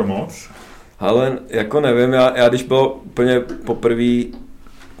 není už to moc? Ale jako nevím, já když bylo úplně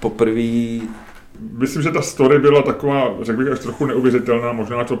poprvý... Myslím, že ta story byla taková, řekl bych, až trochu neuvěřitelná,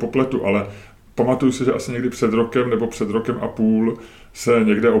 možná to popletu, ale pamatuju si, že asi někdy před rokem a půl se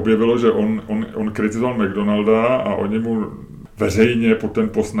někde objevilo, že on kritizoval McDonalda a oni mu veřejně po ten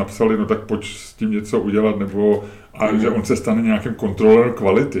post napsali, no tak pojď s tím něco udělat, nebo že on se stane nějakým kontrolorem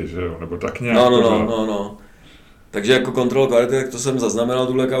kvality, že jo, nebo tak nějak. No. Takže jako kontrol kvality, tak to jsem zaznamenal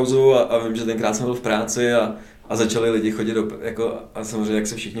tuhle kauzu a vím, že tenkrát jsem byl v práci a začali lidi chodit a samozřejmě jak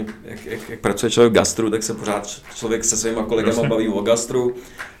se všichni, jak pracuje člověk v gastru, tak se pořád člověk se svýma kolegama baví o gastru,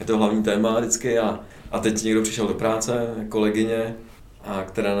 je to hlavní téma vždycky a teď někdo přišel do práce, kolegyně,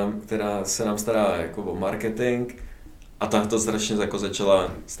 která se nám stará jako o marketing a ta to strašně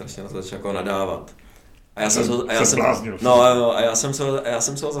začala jako nadávat. A já jsem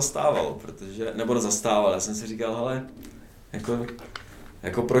se ho zastával, já jsem si říkal, hele,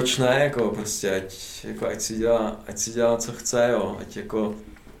 jako proč ne, jako prostě, ať si dělá, co chce, jo, ať jako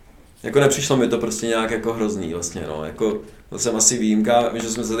nepřišlo mi to prostě nějak jako hrozný vlastně, no, jako byl jsem asi výjimka, že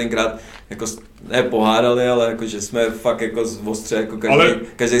jsme se tenkrát jako ne pohádali, ale jako, že jsme fakt jako ostře, jako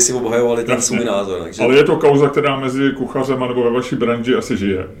každý si obhajovali ten svůj názor. Takže... Ale je to kauza, která mezi kuchařema nebo ve vaší branži asi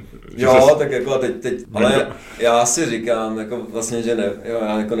žije. Jo, tak jako teď, ale já si říkám, jako vlastně, že ne, jo,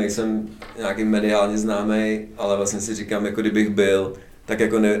 já jako nejsem nějaký mediálně známý, ale vlastně si říkám, jako kdybych byl, tak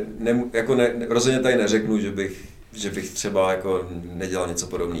jako rozhodně tady neřeknu, že bych třeba jako nedělal něco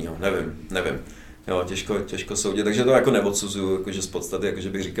podobného, nevím. Jo, těžko soudit, takže to jako neodsuzuju, jakože z podstaty, jakože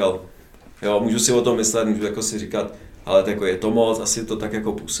bych říkal, jo, můžu si o tom myslet, můžu jako si říkat, ale jako je to moc, asi to tak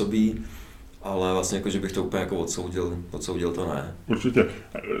jako působí, ale vlastně jako, že bych to úplně jako odsoudil to ne. Určitě.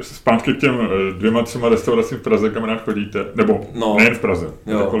 Zpátky k těm 2-3 restauracím v Praze, kam rád chodíte, nebo nejen v Praze,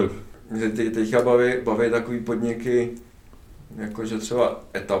 kdekoliv. Teďka baví takový podniky, jakože třeba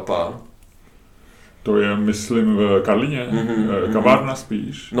Etapa. To je, myslím, v Karlíně, kavárna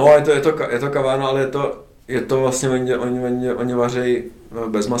spíš. No, je to kavárna, ale je to vlastně, oni vaří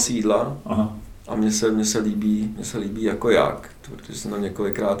bez masí jídla. Aha. A mně se líbí jako jak, protože jsem tam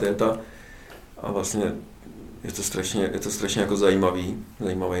několikrát a vlastně je to strašně jako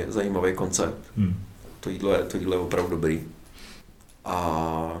zajímavý koncept. To jídlo je opravdu dobrý.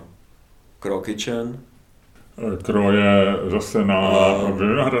 A Crow Kitchen. Crow je zase na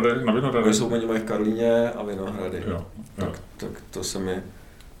Vinohradech. Oni jsou mají v Karlíně a Vinohrady. Jo. Tak to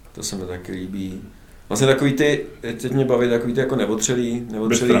se mi taky líbí. Vlastně teď mě baví takový ty jako neotřelý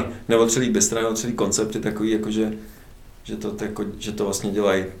bystra, neotřelý koncepty, takový jako, že to vlastně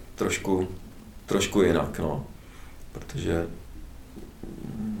dělají trošku jinak, no. Protože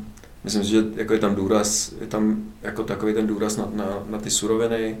myslím si, že jako je tam jako takový ten důraz na ty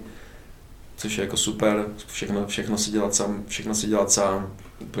suroviny, což je jako super, všechno si dělat sám,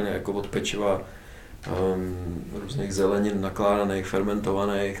 úplně jako od pečiva, různých zelenin nakládaných,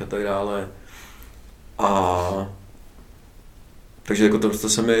 fermentovaných a tak dále. A takže jako to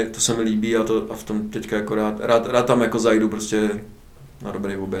se mi líbí a v tom teďka jako rád tam jako zajdu prostě na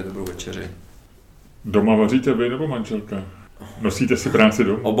dobrý oběd, dobrou večeři. Doma vaříte vy nebo manželka? Nosíte si práci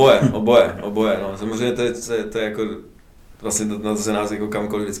domů? Oboje. No. Samozřejmě to je jako, vlastně na to se nás jako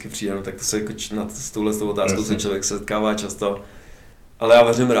kamkoliv vždycky přijde, no, tak to se jako s touhle otázkou se člověk setkává často. Ale já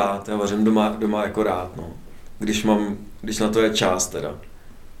vařím rád, já vařím doma jako rád, no. Když na to je čas teda.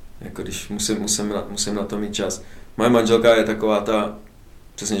 Jako když musím na to mít čas. Moje manželka je taková ta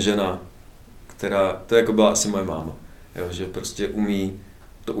přesně žena, která, to jako byla asi moje máma, jo, že prostě umí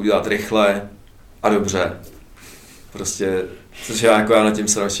to udělat rychle a dobře. Prostě, což já nad tím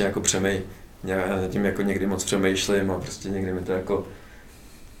strašně jako já nad tím jako někdy moc přemýšlím a prostě někdy mi to jako,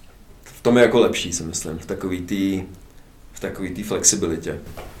 v tom je jako lepší, si myslím, v takový té flexibilitě.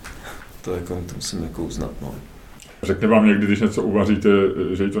 To musím jako uznat, no. Řekne vám někdy, když něco uvaříte,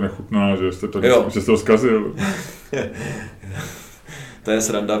 že jí to nechutná, že jste to zkazil? To je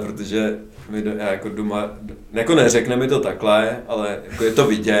sranda, protože já jako doma, jako neřekne mi to takhle, ale jako je to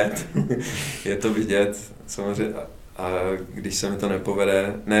vidět. Je to vidět, samozřejmě. A když se mi to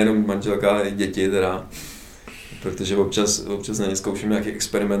nepovede, nejenom manželka, ale i děti teda, protože občas na ně zkouším nějaké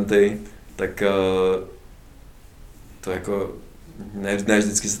experimenty, tak to jako ne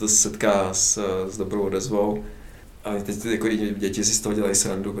vždycky se to setká s dobrou odezvou. A teď jako i děti si z toho dělají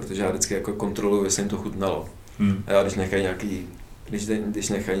srandu, protože já vždycky jako kontroluji, jestli jim to chutnalo. A já když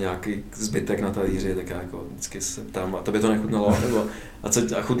nechají nějaký zbytek na talíři, tak já jako vždycky se ptám, a tobě to nechutnalo, nebo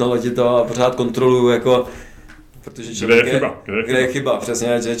a chutnalo ti to a pořád kontroluju, jako, protože člověk kde je chyba,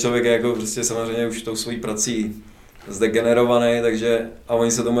 přesně, že člověk je jako prostě samozřejmě už tou svojí prací zdegenerovaný, takže a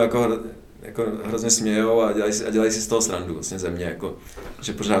oni se tomu jako hrozně smějou a dělají si z toho srandu vlastně ze mě, jako,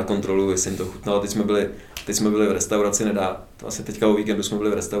 že pořád kontroluju, jestli jim to chutnalo. Teď jsme byli v restauraci, vlastně teďka o víkendu jsme byli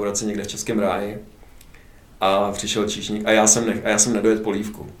v restauraci někde v Českém ráji a přišel číšník a já jsem nedojet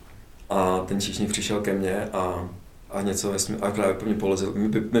polívku. A ten číšník přišel ke mně a něco a právě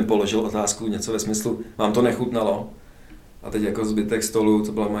mi položil otázku něco ve smyslu, vám to nechutnalo? A teď jako zbytek stolu,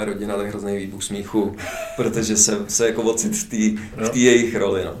 to byla moje rodina, tak hrozný výbuch smíchu, protože se jako ocit v té jejich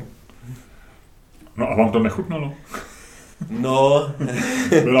roli, no. No a vám to nechutnalo? No.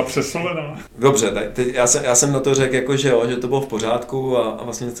 Byla přesolená. Dobře, teď já jsem na to řekl, jako, že jo, že to bylo v pořádku a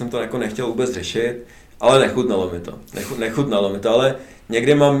vlastně jsem to jako nechtěl vůbec řešit, ale nechutnalo mi to, ale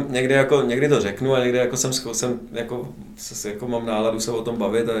někdy to řeknu a někdy jako jako mám náladu se o tom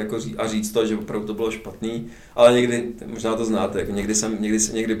bavit a říct to, že opravdu to bylo špatný, ale někdy, možná to znáte, jako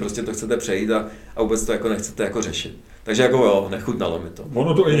někdy prostě to chcete přejít a vůbec to jako nechcete jako řešit. Takže jako jo, nechutnalo mi to.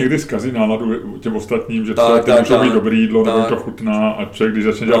 Ono to i někdy zkazí náladu těm ostatním, že třeba ty můžou být dobrý jídlo, nebo to chutná a člověk, když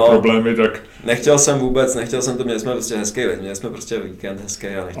začne dělat problémy, tak... Nechtěl jsem to, měli jsme prostě hezký měli jsme prostě víkend hezký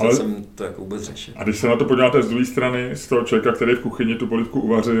a nechtěl jsem to jako vůbec řešit. A když se na to podíváte z druhé strany, z toho člověka, který v kuchyni tu polívku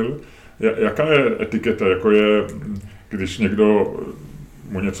uvařil, jaká je etiketa, jako je, když někdo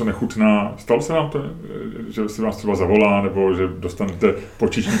mu něco nechutná, stalo se vám to, že si vás třeba zavolá, nebo že dostanete po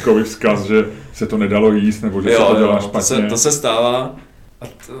číšníkovi vzkaz, že se to nedalo jíst, nebo že se to dělá špatně? To se stává.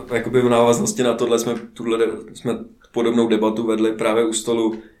 A jakoby v návaznosti na tohle jsme podobnou debatu vedli právě u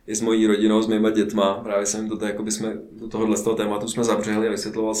stolu i s mojí rodinou, s mýma dětma. Právě jsem to jakoby jsme do tohohle z toho tématu jsme zavřeli a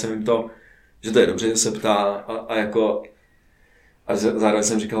vysvětloval jsem jim to, že to je dobře, že se ptá a zároveň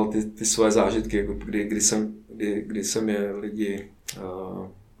jsem říkal ty svoje zážitky, jako kdy jsem je lidi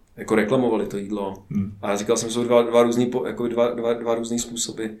jako reklamovali to jídlo. A říkal jsem, že jsou dva různý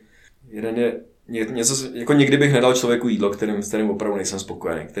způsoby. Jeden je něco, jako nikdy bych nedal člověku jídlo, s kterým opravdu nejsem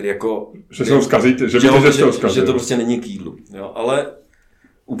spokojený, který jako... Že se ho zkazíte, že to prostě není k jídlu. Jo? Ale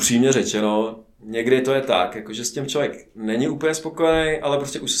upřímně řečeno, někdy to je tak, jako, že s tím člověk není úplně spokojený, ale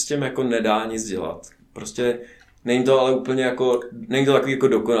prostě už se s tím jako nedá nic dělat. Prostě není to ale úplně jako, není to takový jako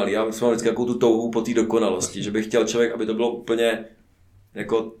dokonalý. Já mám vždycky jako tu touhu po té dokonalosti, že bych chtěl člověk, aby to bylo úplně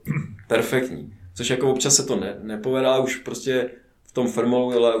jako perfektní. Což jako občas se to nepovede, ale už prostě v tom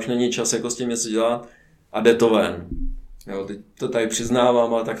firmolu, ale už není čas jako s tím něco dělat a jde to ven. Jo, teď to tady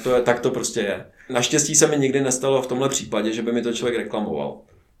přiznávám, ale tak to prostě je. Naštěstí se mi nikdy nestalo v tomhle případě, že by mi to člověk reklamoval.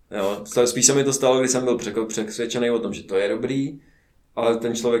 Jo, spíš se mi to stalo, když jsem byl přesvědčený o tom, že to je dobrý, ale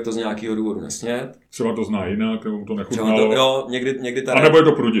ten člověk to z nějakého důvodu nesněd. Třeba to zná jinak, nebo mu to nechutnalo. Jo, někdy tady... A nebo je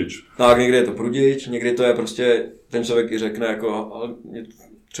to prudič. Tak, někdy je to prudič, někdy to je prostě, ten člověk i řekne jako,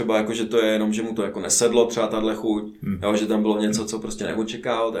 třeba jako, že to je jenom, že mu to jako nesedlo, třeba tahle chuť, jo, že tam bylo něco, co prostě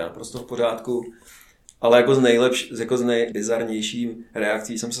neočekával, to je naprosto v pořádku. Ale jako z nejbizarnější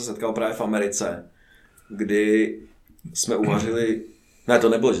reakcí jsem se setkal právě v Americe, kdy jsme uvařili, ne, to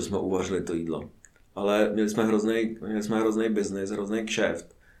nebylo, že jsme uvařili to jídlo, ale měli jsme hrozný biznis, hrozný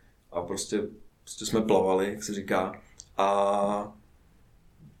kšeft a prostě jsme plavali, jak se říká, a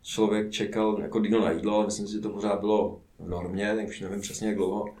člověk čekal jako díl na jídlo, ale myslím si, že to pořád bylo v normě, už nevím přesně jak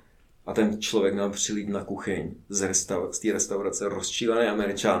dlouho. A ten člověk nám přilít na kuchyň z té restaurace, rozčílený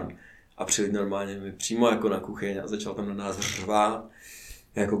Američan. A přilít normálně mi přímo jako na kuchyň a začal tam na nás řvát,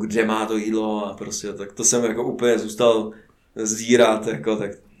 jako kde má to jídlo a prostě tak to jsem jako úplně zůstal zírat, jako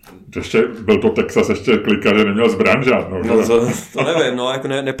tak. Ještě byl to Texas, ještě klika, že neměl zbraň žádnou. No to nevím, no jako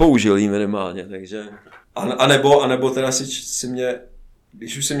nepoužil jí minimálně, takže. A nebo teda si mě,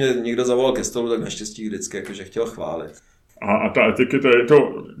 když už si mě někdo zavolal ke stolu, tak naštěstí vždycky jakože chtěl chválit. A ta etiketa je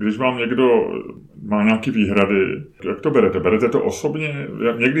to, když vám někdo má nějaký výhrady, jak to berete? Berete to osobně?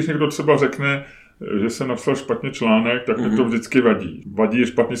 Někdy někdo třeba řekne, že jsem napsal špatně článek, tak mi to vždycky vadí. Vadí je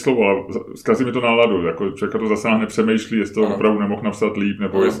špatný slovo, ale zkazí mi to náladu. Jako člověka to zasáhne, přemýšlí, jestli to opravdu nemohl napsat líp,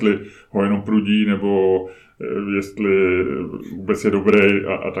 nebo jestli ho jenom prudí, nebo jestli vůbec je dobrý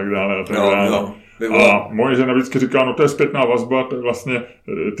a tak dále. A tak dále. A moje žena vždycky říká, no to je zpětná vazba, to je vlastně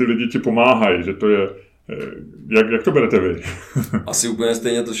ty lidi ti pomáhají, že to je. Jak to berete vy? Asi úplně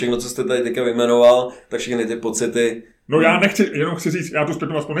stejně to všechno, co jste tady teďka vyjmenoval, tak všechny ty pocity. No já nechci, jenom chci říct, já tu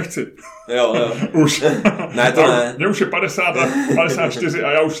zpětnou vazbu nechci. Jo. Už. Ne, to ne. Mně už je 50 a 54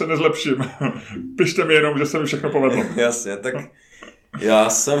 a já už se nezlepším. Pište mi jenom, že se mi všechno povedlo. Jasně, tak já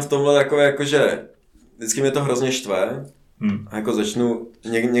jsem v tomhle takový jakože vždycky mě to hrozně štve. A jako začnu,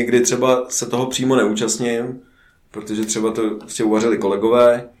 někdy třeba se toho přímo neúčastním, protože třeba to prostě uvařili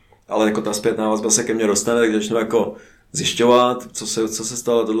kolegové, ale jako ta zpětná vazba se ke mně dostane, tak začnu jako zjišťovat, co se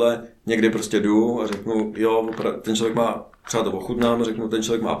stalo tohle. Někdy prostě jdu a řeknu, jo, ten člověk má, třeba to ochutnám, řeknu, ten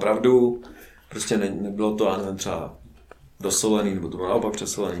člověk má pravdu, prostě nebylo to, já nevím, třeba dosolený, nebo to bylo naopak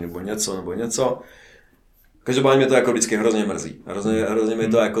přesolený, nebo něco. Každopádně mě to jako vždycky hrozně mrzí. Hrozně mě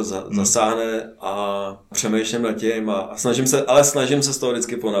to jako zasáhne a přemýšlím nad tím a snažím se z toho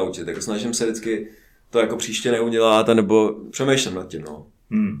vždycky ponaučit. Jako snažím se vždycky to jako příště neudělat, nebo přemýšlím nad tím, no.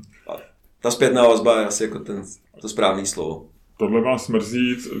 A ta zpětná vazba je asi jako to správné slovo. Tohle vás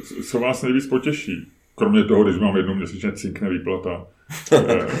mrzí, co vás nejvíc potěší? Kromě toho, když mám jednou měsíčně cinkne výplata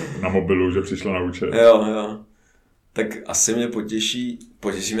na mobilu, že přišla na účet. Jo. Tak asi mě potěší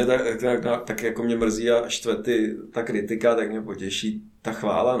mě tak jako mě mrzí a štve ta kritika, tak mě potěší ta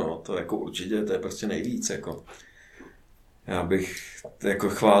chvála, no. To jako určitě, to je prostě nejvíc, jako. Já bych, jako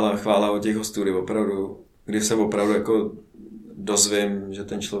chvála od těch hostů, kdy se opravdu jako dozvím, že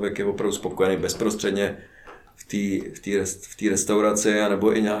ten člověk je opravdu spokojený bezprostředně v té restauraci,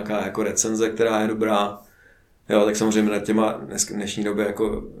 anebo i nějaká jako recenze, která je dobrá. Jo, tak samozřejmě na těma dnešní době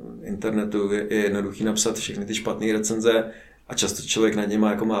jako internetu je jednoduchý napsat všechny ty špatné recenze a často člověk nad nimi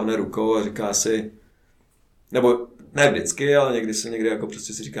jako mávne rukou a říká si, nebo ne vždycky, ale někdy jako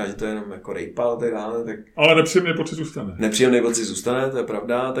prostě si říká, že to je jenom jako rejpal, tak. Ale nepříjemný pocit zůstane. Nepříjemný pocit zůstane, to je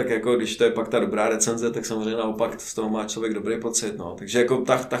pravda, tak jako když to je pak ta dobrá recenze, tak samozřejmě naopak z toho má člověk dobrý pocit, no. Takže jako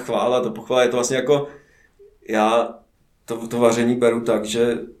ta chvála, ta pochvala je to vlastně jako, já to vaření beru tak,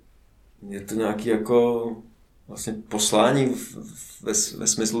 že je to nějaký jako vlastně poslání ve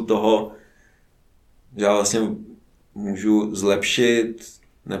smyslu toho, že já vlastně můžu zlepšit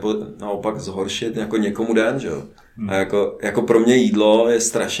nebo naopak zhoršit jako někomu den, že jo. A jako pro mě jídlo je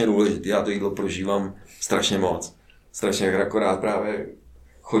strašně důležité. Já to jídlo prožívám strašně moc. Strašně jako rád právě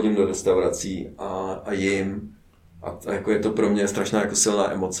chodím do restaurací a jim. A jako je to pro mě strašná jako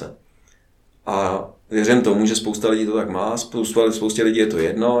silná emoce. A věřím tomu, že spousta lidí to tak má. Spoustě lidí je to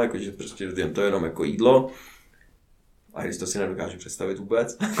jedno, jakože prostě jen to jenom jako jídlo. A když to si nedokážu představit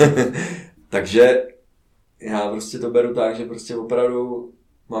vůbec. Takže já prostě to beru tak, že prostě opravdu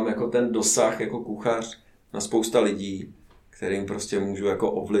mám jako ten dosah jako kuchař na spousta lidí, kterým prostě můžu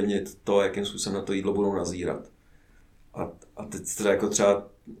jako ovlivnit to, jakým způsobem na to jídlo budou nazírat. A teď jako třeba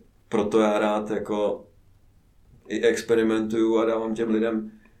proto já rád jako i experimentuju a dávám těm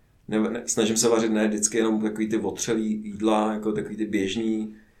lidem, snažím se vařit ne vždycky jenom takový ty otřelý jídla, jako takový ty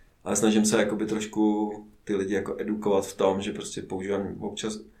běžný, ale snažím se jakoby trošku ty lidi jako edukovat v tom, že prostě používám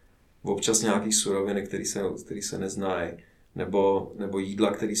občas nějaký suroviny, který se neznají, nebo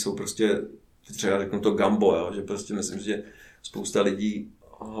jídla, které jsou prostě, třeba řeknu to gambo, jo? Že prostě myslím, že spousta lidí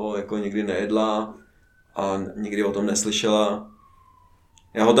ho jako nikdy nejedla a nikdy o tom neslyšela.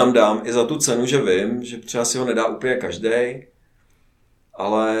 Já ho tam dám i za tu cenu, že vím, že třeba si ho nedá úplně každej,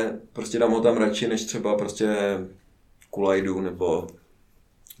 ale prostě dám ho tam radši, než třeba prostě kulajdu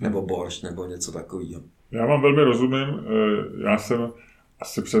nebo boršt nebo něco takového. Já vám velmi rozumím, já jsem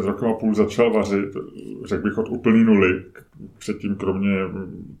asi před rokem a půl začal vařit, řekl bych od úplný nuly. Předtím kromě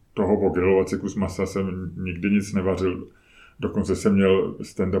toho grilovací kus masa jsem nikdy nic nevařil. Dokonce jsem měl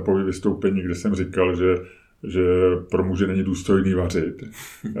stand-upové vystoupení, kde jsem říkal, že pro muže není důstojný vařit.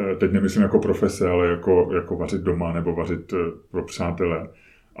 Teď nemyslím jako profese, ale jako vařit doma nebo vařit pro přátele.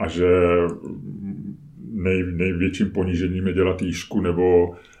 A že největším ponížením je dělat jížku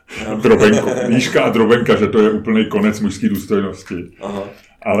nebo drobenku. Jížka a drobenka, že to je úplný konec mužské důstojnosti. Aha.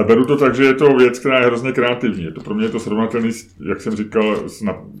 Ale beru to tak, že je to věc, která je hrozně kreativní. Pro mě je to srovnatelný, jak jsem říkal,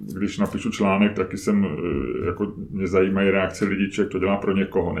 když napíšu článek, taky mě zajímají reakce lidí, člověk to dělá pro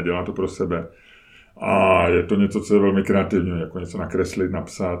někoho, nedělá to pro sebe. A je to něco, co je velmi kreativní, jako něco nakreslit,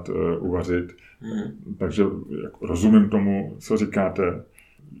 napsat, uvařit. Takže rozumím tomu, co říkáte.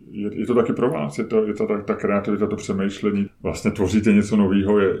 Je to taky pro vás? Je to ta kreativita, to přemýšlení? Vlastně tvoříte něco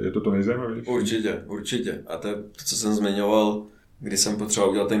nového, je to nejzajímavější? Určitě. A to je to, co jsem zmiňoval, kdy jsem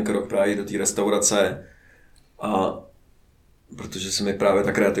potřeboval udělat ten krok právě do té restaurace. A protože se mi právě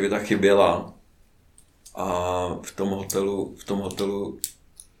ta kreativita chyběla. A v tom hotelu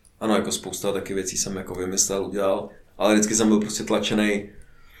ano, jako spousta taky věcí jsem jako vymyslel, udělal, ale vždycky jsem byl prostě tlačený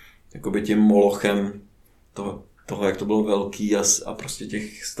jakoby tím molochem toho, jak to bylo velký a prostě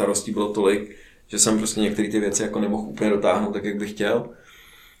těch starostí bylo tolik, že jsem prostě některé ty věci jako nemohl úplně dotáhnout tak, jak bych chtěl.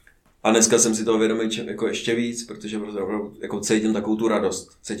 A dneska jsem si toho vědomý jako ještě víc, protože jako cítím takovou tu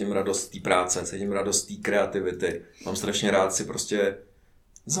radost. Cítím radost té práce, cítím radost té kreativity. Mám strašně rád si prostě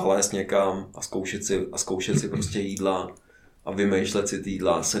zalézt někam a zkoušet si prostě jídla a vymýšlet si ty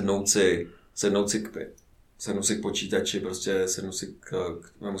jídla, sednout si k počítači, prostě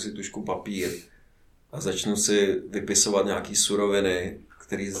vemu si tužku papír a začnu si vypisovat nějaký suroviny,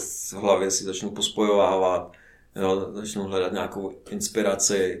 které v hlavě si začnu pospojovávat, jo, začnu hledat nějakou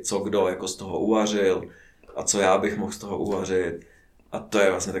inspiraci, co kdo jako z toho uvařil a co já bych mohl z toho uvařit. A to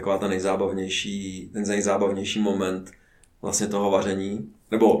je vlastně taková ten nejzábavnější moment vlastně toho vaření.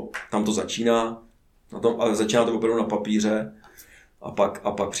 Nebo tam to začíná, ale začíná to opravdu na papíře a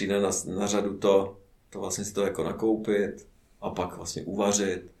pak přijde na řadu to vlastně si to jako nakoupit a pak vlastně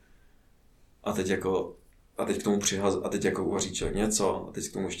uvařit a teď k tomu a teď jako uvaří člověk něco a teď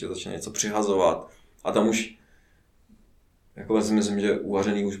k tomu ještě začne něco přihazovat a tam už jako si myslím, že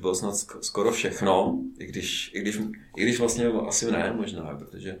uvařený už bylo snad skoro všechno, i když vlastně asi ne možná,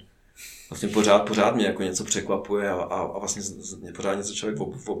 protože vlastně pořád mě jako něco překvapuje a vlastně pořád něco člověk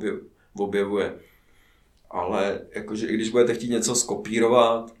objevuje. Ale jakože i když budete chtít něco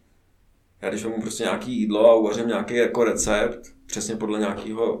skopírovat, já když vám prostě nějaký jídlo a uvařím nějaký jako recept, přesně podle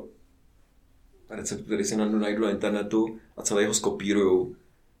nějakého receptu, který si najdu na internetu a celý ho skopíruju,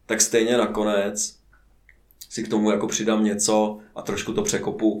 tak stejně nakonec si k tomu jako přidám něco a trošku to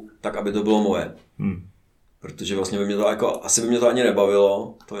překopu, tak aby to bylo moje. Protože vlastně by mě to jako, asi by mě to ani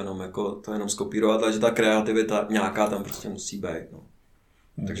nebavilo, to jenom skopírovat, ale že ta kreativita nějaká tam prostě musí být. No.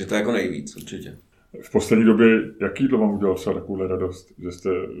 Takže to je jako nejvíc určitě. V poslední době, jaký jídlo vám udělal třeba takovou radost, že jste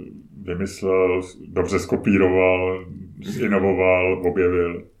vymyslel, dobře skopíroval, inovoval,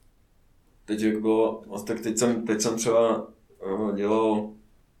 objevil? Teď jak bylo, tak teď jsem třeba dělal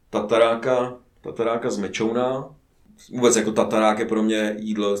tataráka z mečouna. Vůbec jako tatarák je pro mě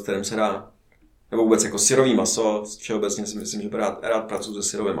jídlo, s kterým se dá, nebo vůbec jako syrový maso, všeobecně si myslím, že rád pracuji se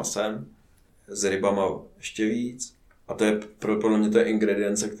syrovým masem, s rybama ještě víc. A to je podle mě to je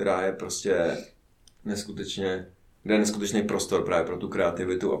ingredience, která je prostě kde je neskutečný prostor právě pro tu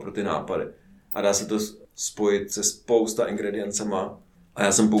kreativitu a pro ty nápady. A dá se to spojit se spousta ingrediencema. A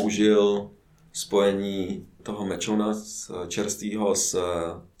já jsem použil spojení toho mečouna čerstvýho s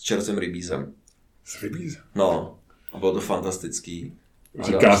čerstvým rybízem. S rybízem? No, a bylo to fantastický.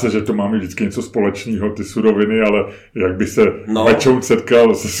 Říká se, že to máme vždycky něco společného, ty suroviny, ale jak by se mečoun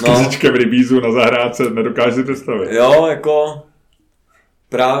setkal s kozičkem rybízu na zahrádce, nedokážu si představit. Jo, jako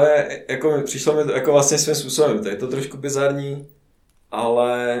právě, jako přišlo mi to jako vlastně svým způsobem, to je to trošku bizarní,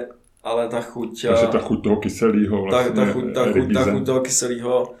 ale ta chuť... Takže ta chuť toho kyselýho vlastně ta chuť toho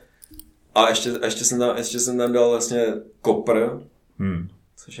kyselýho a ještě jsem tam dal vlastně kopr,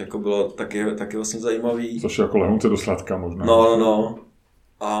 což jako bylo taky vlastně zajímavý. Což je jako lehonce do sladka možná. No.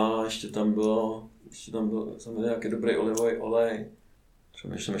 A ještě tam byl nějaký dobrý olivový olej.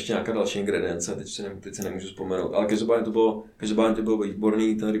 Přemýšlím ještě nějaká další ingredience, teď si nemůžu vzpomenout. Ale každopádně to bylo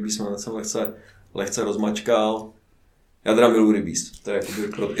výborný, ten rybíz jsem lehce rozmačkal. Já teda miluji rybíz, to je jako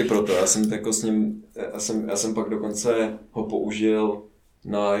i proto. Já jsem jako s ním, já jsem pak dokonce ho použil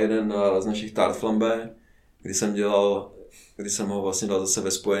na jeden z našich tart flambé, kdy jsem ho vlastně dal zase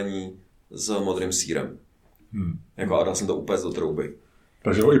ve spojení s modrým sýrem. Jako a dal jsem to úplně do trouby.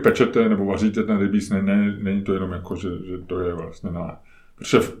 Takže ho i pečete nebo vaříte ten rybíz, není to jenom jako, že to je vlastně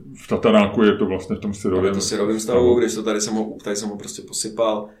protože v tataráku je to vlastně v tom syrovém stavu, když to tady jsem ho prostě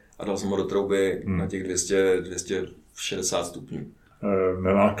posypal a dal jsem ho do trouby na těch 260 stupňů.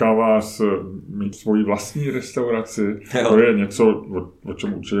 Neláká vás mít svoji vlastní restauraci? Jo. To je něco, o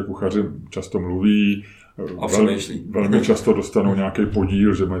čem určitě kuchaři často mluví velmi často dostanou nějaký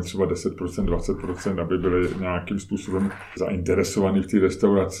podíl, že mají třeba 10%, 20%, aby byli nějakým způsobem zainteresovaní v té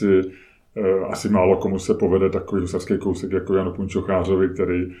restauraci. Asi málo komu se povede takový husarský kousek jako Janu Punčochářovi,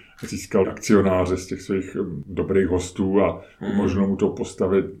 který získal akcionáře z těch svých dobrých hostů a umožnilo mu to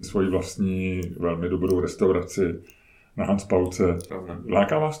postavit svoji vlastní velmi dobrou restauraci na Hanspauce.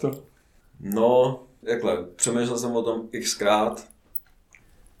 Láká vás to? No, jakhle, přemýšlel jsem o tom xkrát,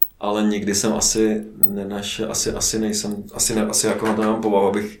 ale nikdy jsem asi nenašel, asi jako na to nemám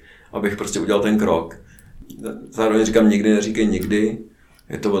povahu, abych prostě udělal ten krok. Zároveň říkám nikdy, neříkej nikdy.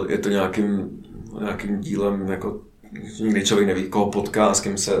 Je to nějakým dílem, jako nikdy člověk neví, koho potká,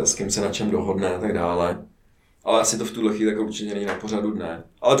 s kým se na čem dohodne a tak dále. Ale asi to v tuhle chvíli jako určitě není na pořadu dne.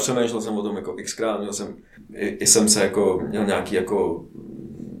 Ale přemýšlel jsem o tom jako xkrát, jsem se jako, měl nějaký jako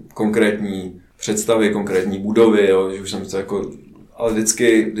konkrétní představy, konkrétní budovy, jo, že už jsem to jako, ale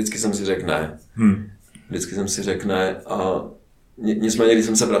vždycky jsem si řekl ne. Vždycky jsem si řekl ne a nicméně, když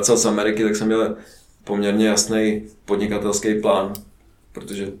jsem se vracel z Ameriky, tak jsem měl poměrně jasný podnikatelský plán,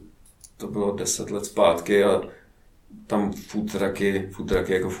 protože to bylo 10 let zpátky a tam food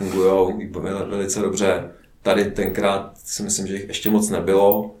trucky jako fungujou velice dobře. Tady tenkrát si myslím, že jich ještě moc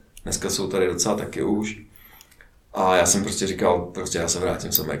nebylo, dneska jsou tady docela taky už. A já jsem prostě říkal, já se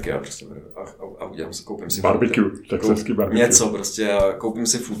vrátím z Ameriky a koupím si barbecue, texaský barbecue. Něco prostě a koupím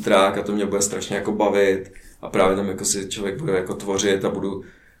si food truck a to mě bude strašně jako bavit a právě tam jako si člověk bude jako tvořit a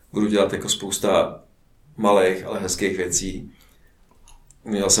budu dělat jako spousta malých, ale hezkých věcí.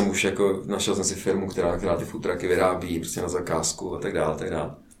 Našel jsem si firmu, která ty food trucky vyrábí prostě na zakázku a tak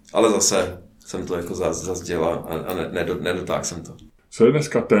dále. Ale zase jsem to jako zazděla a nedotáhl jsem to. Co je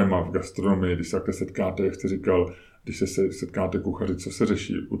dneska téma v gastronomii, když se takhle setkáte, jak jste říkal, když se setkáte kuchaři, co se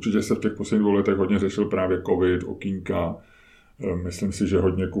řeší? Určitě se v těch posledních 2 letech hodně řešil právě covid, okýnka. Myslím si, že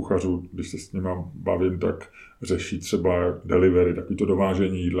hodně kuchařů, když se s nima bavím, tak řeší třeba delivery, takový to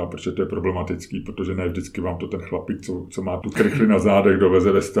dovážení jídla, protože to je problematický, protože ne vždycky vám to ten chlapík, co má tu krychli na zádech,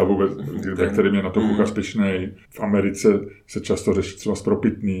 doveze ve stavu, ve kterém je na to kuchař pyšnej. V Americe se často řeší třeba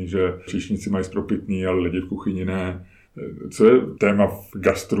spropitný, že příšníci mají spropitný, ale lidi v kuchyni ne. Co je téma v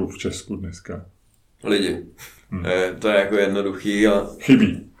gastru v Česku dneska? Lidi. To je jako jednoduchý a...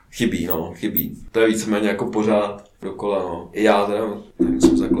 Chybí. To je víceméně jako pořád dokola, no. I já teda,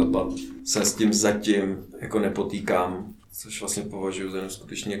 musím zaklepat, se s tím zatím jako nepotýkám, což vlastně považuji za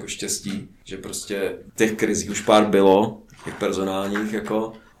skutečně jako štěstí, že prostě těch krizí už pár bylo, těch personálních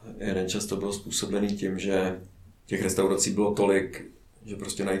jako. Jeden čas to bylo způsobený tím, že těch restaurací bylo tolik, že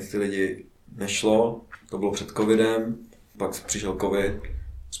prostě najít ty lidi nešlo. To bylo před covidem, pak přišel covid,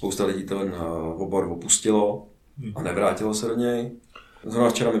 spousta lidí ten obor opustilo a nevrátilo se do něj. Zrovna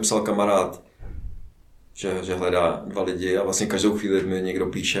včera mi psal kamarád, že hledá 2 lidi a vlastně každou chvíli mi někdo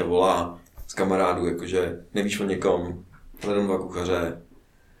píše, volá z kamarádů, jakože nevíš o někom, hledám 2 kuchaře.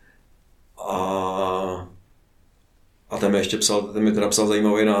 A ten mi teda psal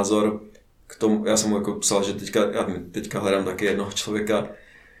zajímavý názor k tomu, já jsem mu jako psal, že teďka hledám taky jednoho člověka,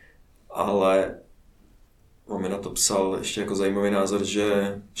 ale on mi na to psal ještě jako zajímavý názor,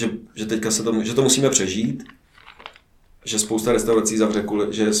 že teďka že to musíme přežít, že spousta restaurací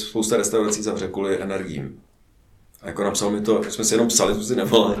zavře kvůli energiím. A jako napsal mi to, jsme si jenom psali, jsme si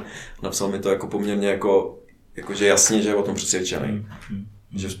nevolali, napsal mi to jako poměrně jako že jasně, že je o tom přesvědčený.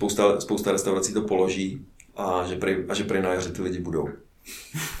 Že spousta restaurací to položí a že prej na jaře ty lidi budou.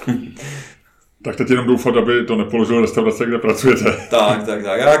 Tak teď jenom doufat, aby to nepoložil restaurace, kde pracujete. Tak.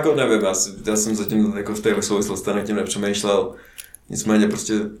 Já jako nevím, já jsem zatím jako v téhle souvislosti nad tím nepřemýšlel. Nicméně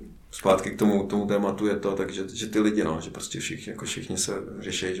prostě zpátky k tomu tématu je to, takže že ty lidi, no, že prostě všichni se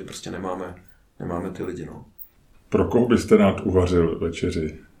řeší, že prostě nemáme ty lidi, no. Pro koho byste rád uvařil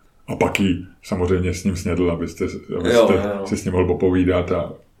večeři? A pak ji samozřejmě s ním snědl, abyste si s ním mohl popovídat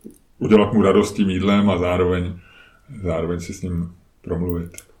a udělat mu radost tím jídlem a zároveň si s ním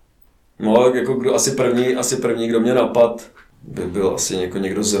promluvit. No, jako asi první, kdo mě napad, by byl asi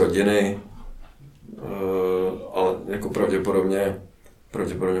někdo z rodiny, ale jako pravděpodobně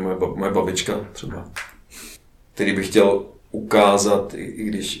moje babička třeba, který bych chtěl ukázat, i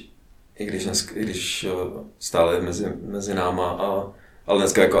když stále mezi náma, ale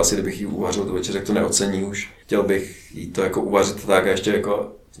dneska jako asi, kdybych jí uvařil tu večer, tak to neocení už. Chtěl bych jí to jako uvařit tak a ještě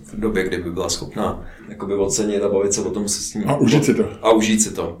jako v době, kdyby byla schopná jakoby ocenit a bavit se o tom se s ním. A užít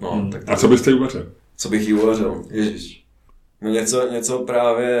si to. No, tak to, a co byste jí uvařil? Co bych jí uvařil? Ježiš. No něco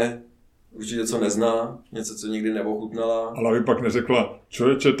právě, určitě co nezná, něco, co nikdy neochutnala. Ale aby pak neřekla,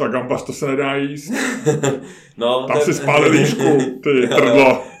 člověče, ta gambas, to se nedá jíst. No, tam si spálil líšku, ty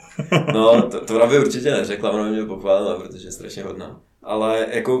trdlo. No, to právě určitě neřekla, ona mě pochválila, protože je strašně hodná. ale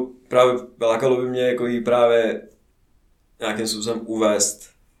jako právě lákalo by mě jako jí právě nějakým způsobem uvést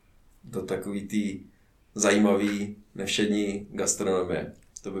do takový tý zajímavý, nevšední gastronomie.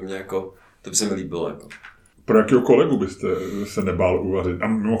 To by se mi líbilo jako. Pro jakého kolegu byste se nebál uvařit? A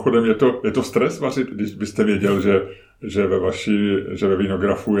mimochodem je to stres vařit, když byste věděl, že ve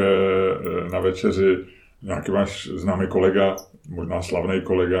Vinografu je na večeři nějaký váš známý kolega, možná slavný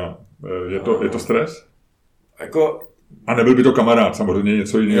kolega. Je to stres? Jako... A nebyl by to kamarád, samozřejmě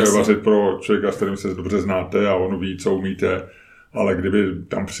něco jiného vařit pro člověka, s kterým se dobře znáte a on ví, co umíte. Ale kdyby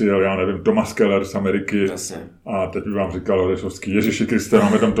tam přijel, já nevím, Thomas Keller z Ameriky. Jasně. A teď by vám říkal Horešovský, Ježiši Kriste,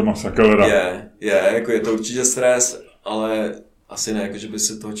 máme tam Thomasa Kellera. Je to určitě stres, ale asi ne, jako že by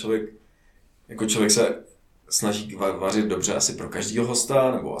se toho člověk se snaží vařit dobře asi pro každého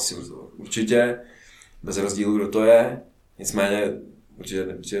hosta, nebo asi určitě, bez rozdílu, kdo to je. Nicméně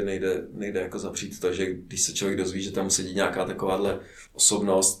určitě nejde jako zapřít to, že když se člověk dozví, že tam sedí nějaká takováhle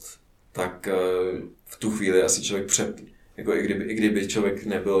osobnost, tak v tu chvíli asi člověk jako i kdyby člověk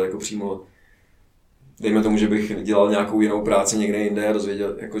nebyl jako přímo, dejme tomu, že bych dělal nějakou jinou práci někde jinde a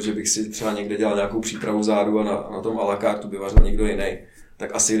dozvěděl, jako že bych si třeba někde dělal nějakou přípravu vzadu a na tom à la carte by vařil někdo jiný,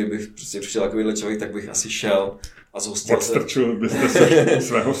 tak asi kdybych prostě přišel takovýhle člověk, tak bych asi šel a zhostil se. Odstrčil byste se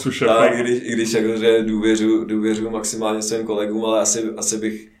svého sušefa. Tak, i když jakože důvěřuji maximálně svým kolegům, ale asi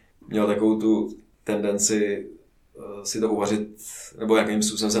bych měl takovou tu tendenci si to uvařit, nebo jakým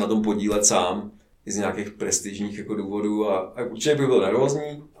způsobem se na tom podílet sám, i z nějakých prestižních jako důvodů a určitě bych byl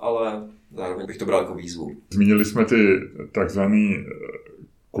nervózní, ale zároveň bych to bral jako výzvu. Zmínili jsme ty takzvaný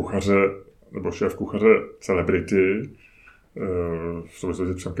kuchaře, nebo šéf kuchaře celebrity. V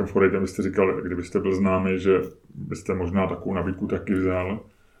souvislosti s Přemkem Forejtem byste říkal, kdybyste byl známý, že byste možná takovou nabídku taky vzal.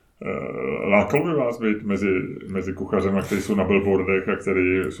 Lákalo by vás být mezi kuchařemi, kteří jsou na billboardech a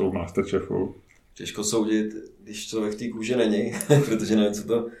kteří jsou v Masterchefu? Těžko soudit, když člověk v té kůži není, protože nevím,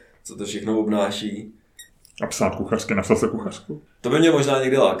 co to všechno obnáší. A psát kuchařky, napsal se kuchařku? To by mě možná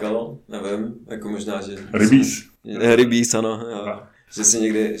někdy lákalo, nevím, jako možná, že... Rybíz, ano, jo.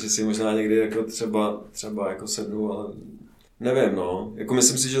 Že si možná někdy jako třeba jako sednu, ale nevím, no. Jako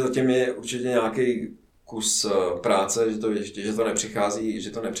myslím si, že zatím je určitě nějaký kus práce,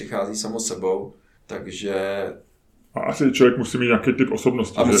 že to nepřichází samo sebou, takže... A asi člověk musí mít nějaký typ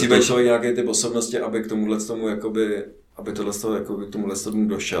osobnosti. A musí být člověk nějaký typ osobnosti, aby k tomuhle tomu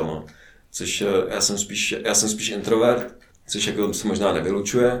došel, no. Což já jsem spíš introvert, což jako se možná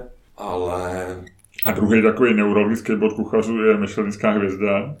nevylučuje, ale... A druhý takový neurologický bod kuchařů je Michelinská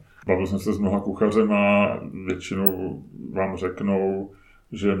hvězda. Bavil jsem se s mnoha kuchařem a většinou vám řeknou,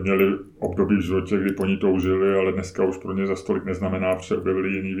 že měli období v životě, kdy po ní toužili, ale dneska už pro ně za stolik neznamená, protože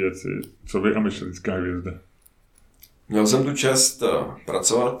objevili jiné věci. Co vy a Michelinská hvězda? Měl jsem tu čest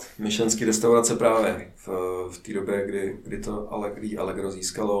pracovat v michelinské restaurace právě v té době, kdy Allegro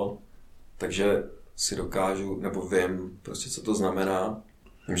získalo, takže si dokážu, nebo vím prostě, co to znamená.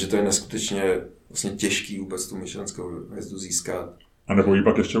 Vím, že to je neskutečně vlastně těžký vůbec tu michelinskou hvězdu získat. A nebo ji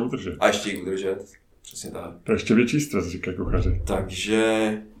pak ještě udržet. A ještě ji udržet, přesně tak. To je ještě větší stres, říkají kuchaři.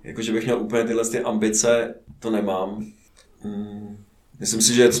 Takže, jakože bych měl úplně tyhle ambice, to nemám. Myslím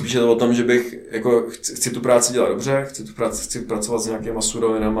si, že je to spíše o tom, že bych, jako chci tu práci dělat dobře, chci pracovat s nějakýma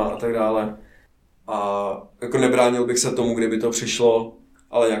surovinama a tak dále. A jako nebránil bych se tomu, kdyby to přišlo,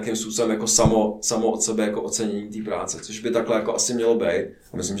 ale nějakým způsobem jako samo od sebe jako ocenění té práce, což by takhle jako asi mělo být.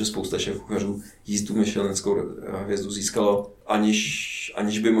 A myslím, že spousta šéfkuchařů jí tu michelinskou hvězdu získalo,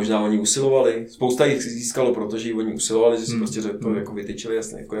 aniž by možná oni usilovali. Spousta jich získalo, protože ji oni usilovali, že si prostě to jako vytyčili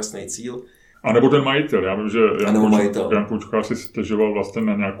jako jasný cíl. A nebo ten majitel. Já vím, že Jan Kučkář si stěžoval vlastně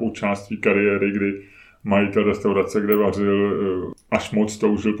na nějakou část své kariéry, kdy majitel restaurace, kde vařil, až moc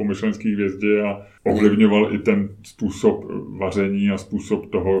toužil po michelinské hvězdě a ovlivňoval i ten způsob vaření a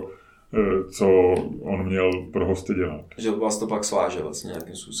způsob toho, co on měl pro hosty dělat. Že vás to pak sváže vlastně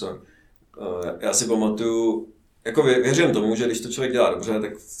nějakým způsobem. Já si pamatuju, jako věřím tomu, že když to člověk dělá dobře,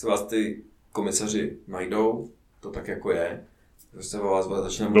 tak vás ty komisaři najdou, to tak jako je. Prostě vás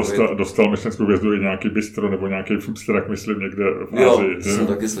začne mluvit. Dostal michelinskou hvězdu i nějaký bistro nebo nějaký food truck, myslím, někde v Ázii. Jo, to jsem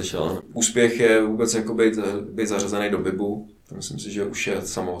taky slyšel. Úspěch je vůbec jako být zařazený do BIBu. To myslím si, že už je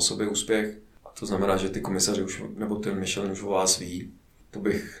samo o sobě úspěch. A to znamená, že ty komisaři už, nebo ten Michelin už o vás ví.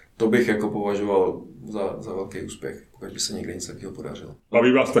 To bych jako považoval za velký úspěch, pokud by se někde něco takového podařilo.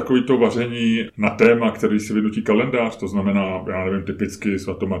 Baví vás takovýto vaření na téma, který si vynutí kalendář, to znamená, já nevím, typicky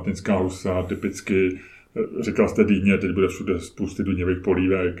svatomartinská husa, typicky, říkal jste dýně, teď bude všude spousty důněvých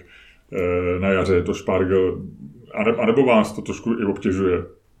polívek, na jaře je to špargl, anebo vás to trošku i obtěžuje?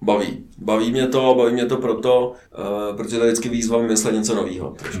 Baví mě to proto, protože to je vždycky výzva vymyslet něco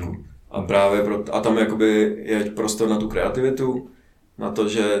nového trošku. A právě a tam jakoby je prostor na tu kreativitu na to,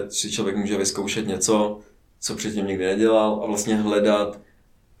 že si člověk může vyzkoušet něco, co předtím nikdy nedělal a vlastně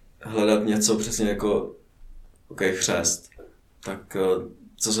hledat něco přesně jako chřest. Tak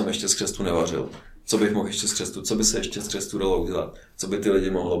co jsem ještě z křestu nevařil? Co bych mohl ještě z křestu? Co by se ještě z křestu dalo udělat? Co by ty lidi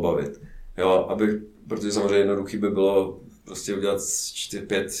mohlo bavit? Jo, protože samozřejmě jednoduchý by bylo prostě udělat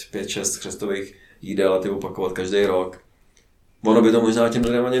 5-6 křestových jídel a ty opakovat každý rok. Ono by to možná těm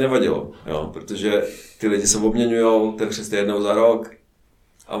lidem ani nevadilo, jo, protože ty lidi se obměňujou, ten křest je jednou za rok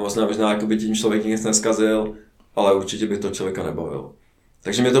a možná by tím člověk nic neskazil, ale určitě by to člověka nebavil.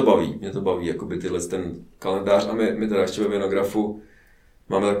 Takže mě to baví jakoby ten kalendář a my teda ještě ve Vinografu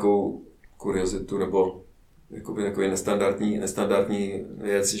máme takovou kuriozitu nebo jakoby takový nestandardní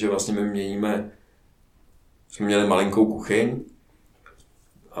věc, že vlastně my jsme měli malinkou kuchyň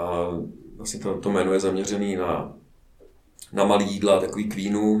a vlastně to menu je zaměřený na malý jídla, takový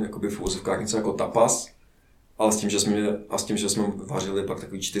kvínů, jakoby v úvozovkách něco jako tapas, ale s tím, že jsme vařili pak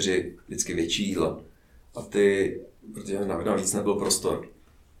takový 4 vždycky větší jídla. A protože navíc nebyl prostor.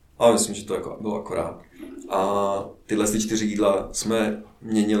 Ale myslím, že to jako bylo akorát. A tyhle 4 jídla jsme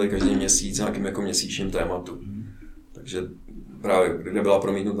měnili každý měsíc nějakým jako měsíčním tématu. Takže právě kde byla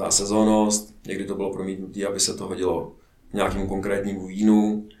promítnutá sezónnost, někdy to bylo promítnutý, aby se to hodilo k nějakému konkrétnímu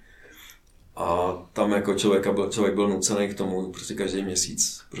vínu. A tam jako člověk byl nucený k tomu prostě každý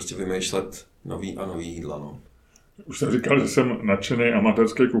měsíc prostě vymýšlet nový jídla. No. Už jsem říkal, že jsem nadšený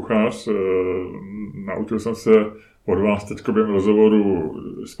amatérský kuchař. Naučil jsem se od vás teď během rozhovoru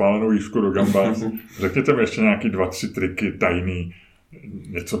spálenou jížku do gambas. Řekněte mi ještě nějaký 2-3 triky tajný,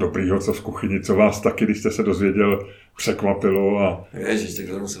 něco dobrýho, co v kuchyni, co vás taky, když jste se dozvěděl, překvapilo. A Ježiš, tak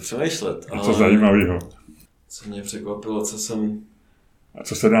to musím přemýšlet. Něco zajímavého. Co mě překvapilo, A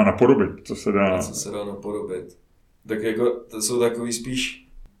co se dá napodobit? Co se dá napodobit? Tak jako, to jsou takový spíš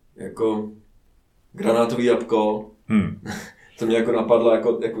jako granátový jabko. To mě jako napadlo,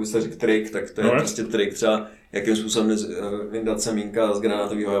 jako byste řekl trik, tak to je prostě trik třeba, jakým způsobem vyndat semínka z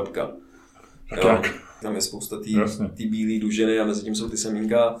granátového jabka. Tak. Tam je spousta té bílé dužiny a mezi tím jsou ty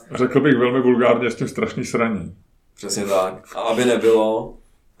semínka. Řekl bych velmi vulgárně s tím strašný sraní. Přesně tak. A aby nebylo,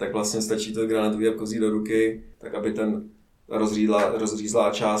 tak vlastně stačí to granátový jabko vzít do ruky, tak aby ten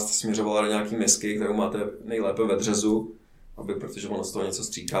rozřízlá část směřovala do nějaký misky, kterou máte nejlépe ve dřezu, protože ono z toho něco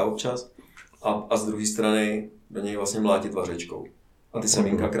stříká občas. A z druhé strany do něj vlastně mlátit vařečkou. A ty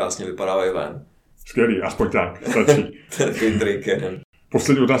semínka krásně vypadávají ven. Skvělý, aspoň tak, stačí. To je takový trik jeden.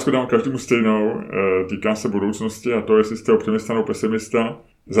 Poslední otázku dám každému stejnou. Týká se budoucnosti a to, jestli jste optimista nebo pesimista.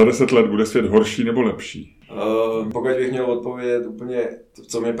 Za 10 let bude svět horší nebo lepší? Pokud bych měl odpovědět úplně,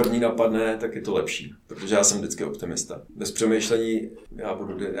 co mě první napadne, tak je to lepší. Protože já jsem vždycky optimista. Bez přemýšlení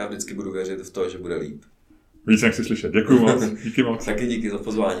já vždycky budu věřit v to, že bude líp. Víc nechci slyšet. Děkuju moc. Díky moc. Taky díky za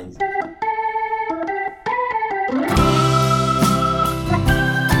pozvání.